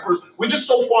saying black first, we're just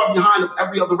so far behind of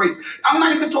every other race. I'm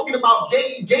not even talking about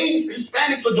gay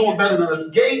Hispanics are doing better than us.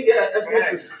 Gay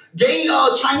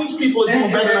Chinese people are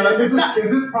doing better than us. Is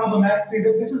this problematic? See,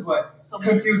 this is what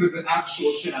confuses the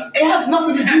actual shit out of it. It has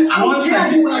nothing to do. I don't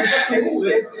care who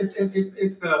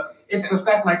it's the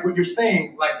fact, like what you're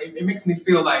saying, like it makes me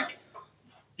feel like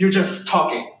you're just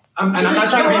talking. And I'm not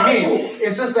trying to be mean.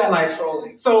 It's just that, like,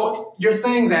 so you're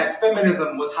saying that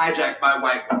feminism was hijacked by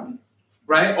white women,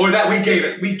 right? Or that we gave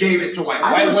it to white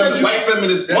women. White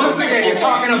feminists. Once again, you're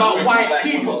talking about white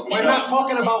people. We're not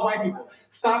talking about white people.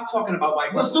 Stop talking about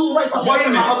white people. Let's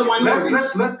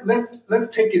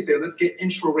take it there. Let's get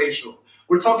intraracial.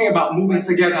 We're talking about moving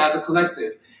together as a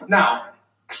collective. Now,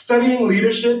 studying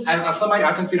leadership as somebody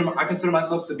I consider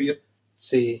myself to be.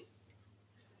 See,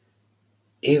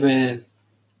 even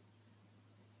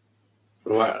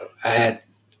I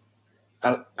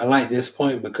like this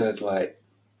point because, like,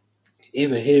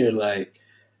 even here, like,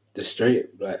 the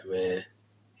straight black man,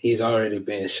 he's already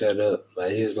been shut up.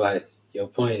 Like, he's like, your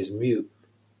point is mute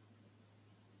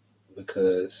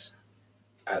because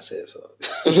I said so.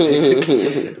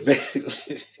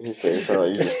 Basically, you say so.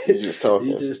 You just talking.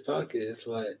 You just talking. It's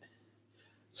like,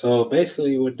 so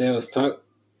basically, what they was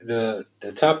the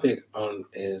topic on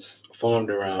is formed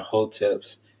around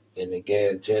Hoteps and the gay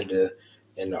agenda,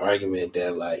 and the argument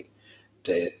that like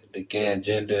the gay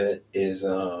agenda is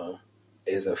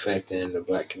affecting the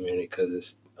black community because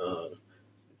it's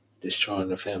destroying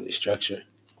the family structure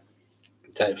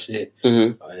type shit.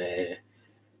 Mm-hmm.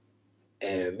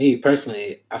 And me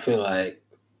personally, I feel like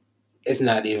it's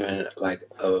not even like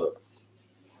a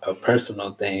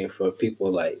personal thing for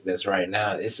people like that's right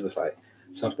now. It's just like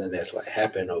something that's like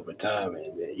happened over time,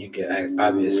 and you can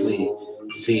obviously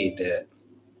see that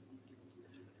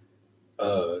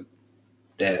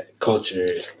that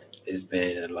culture is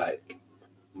being like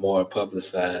more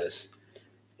publicized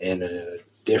in a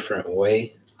different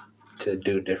way to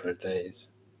do different things.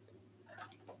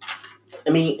 I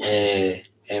mean,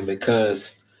 and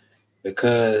because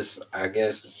because I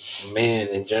guess men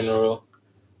in general,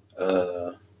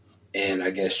 and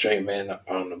I guess straight men are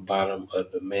on the bottom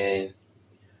of the men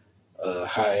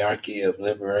hierarchy of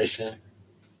liberation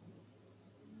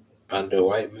under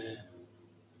white men.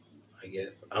 I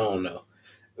guess I don't know.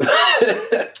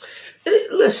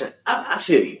 Listen, I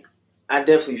feel you. I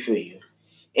definitely feel you.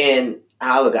 And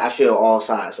I feel all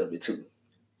sides of it too.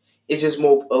 It's just a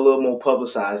little more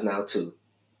publicized now too.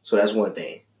 So that's one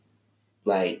thing.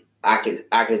 Like I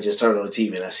could just turn on the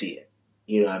TV and I see it.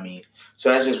 You know what I mean?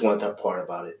 So that's just one part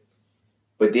about it.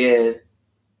 But then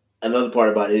another part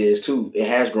about it is too, it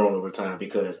has grown over time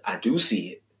because I do see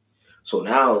it. So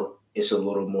now it's a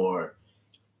little more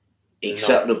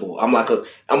acceptable. I'm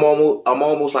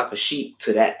almost like a sheep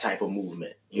to that type of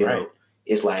movement. You know,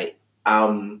 it's like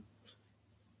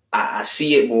I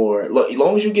see it more. Look, as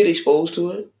long as you get exposed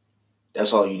to it,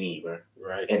 that's all you need, bro.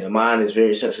 Right. And the mind is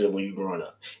very sensitive when you're growing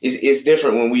up. It's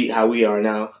different when how we are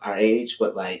now, our age,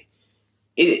 but like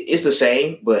it's the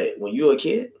same. But when you're a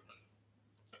kid,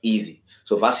 easy.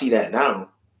 So if I see that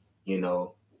now, you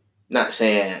know, not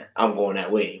saying I'm going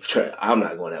that way. I'm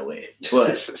not going that way,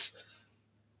 but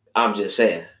I'm just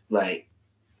saying, like,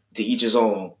 to each his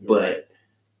own. But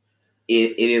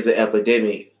it is an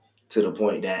epidemic to the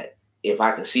point that if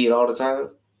I could see it all the time,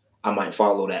 I might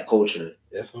follow that culture.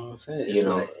 That's what I'm saying. You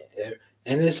know,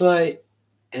 and it's like,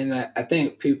 and I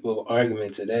think people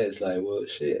argument to that is like, well,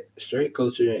 shit, straight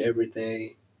culture and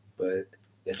everything, but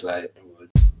it's like.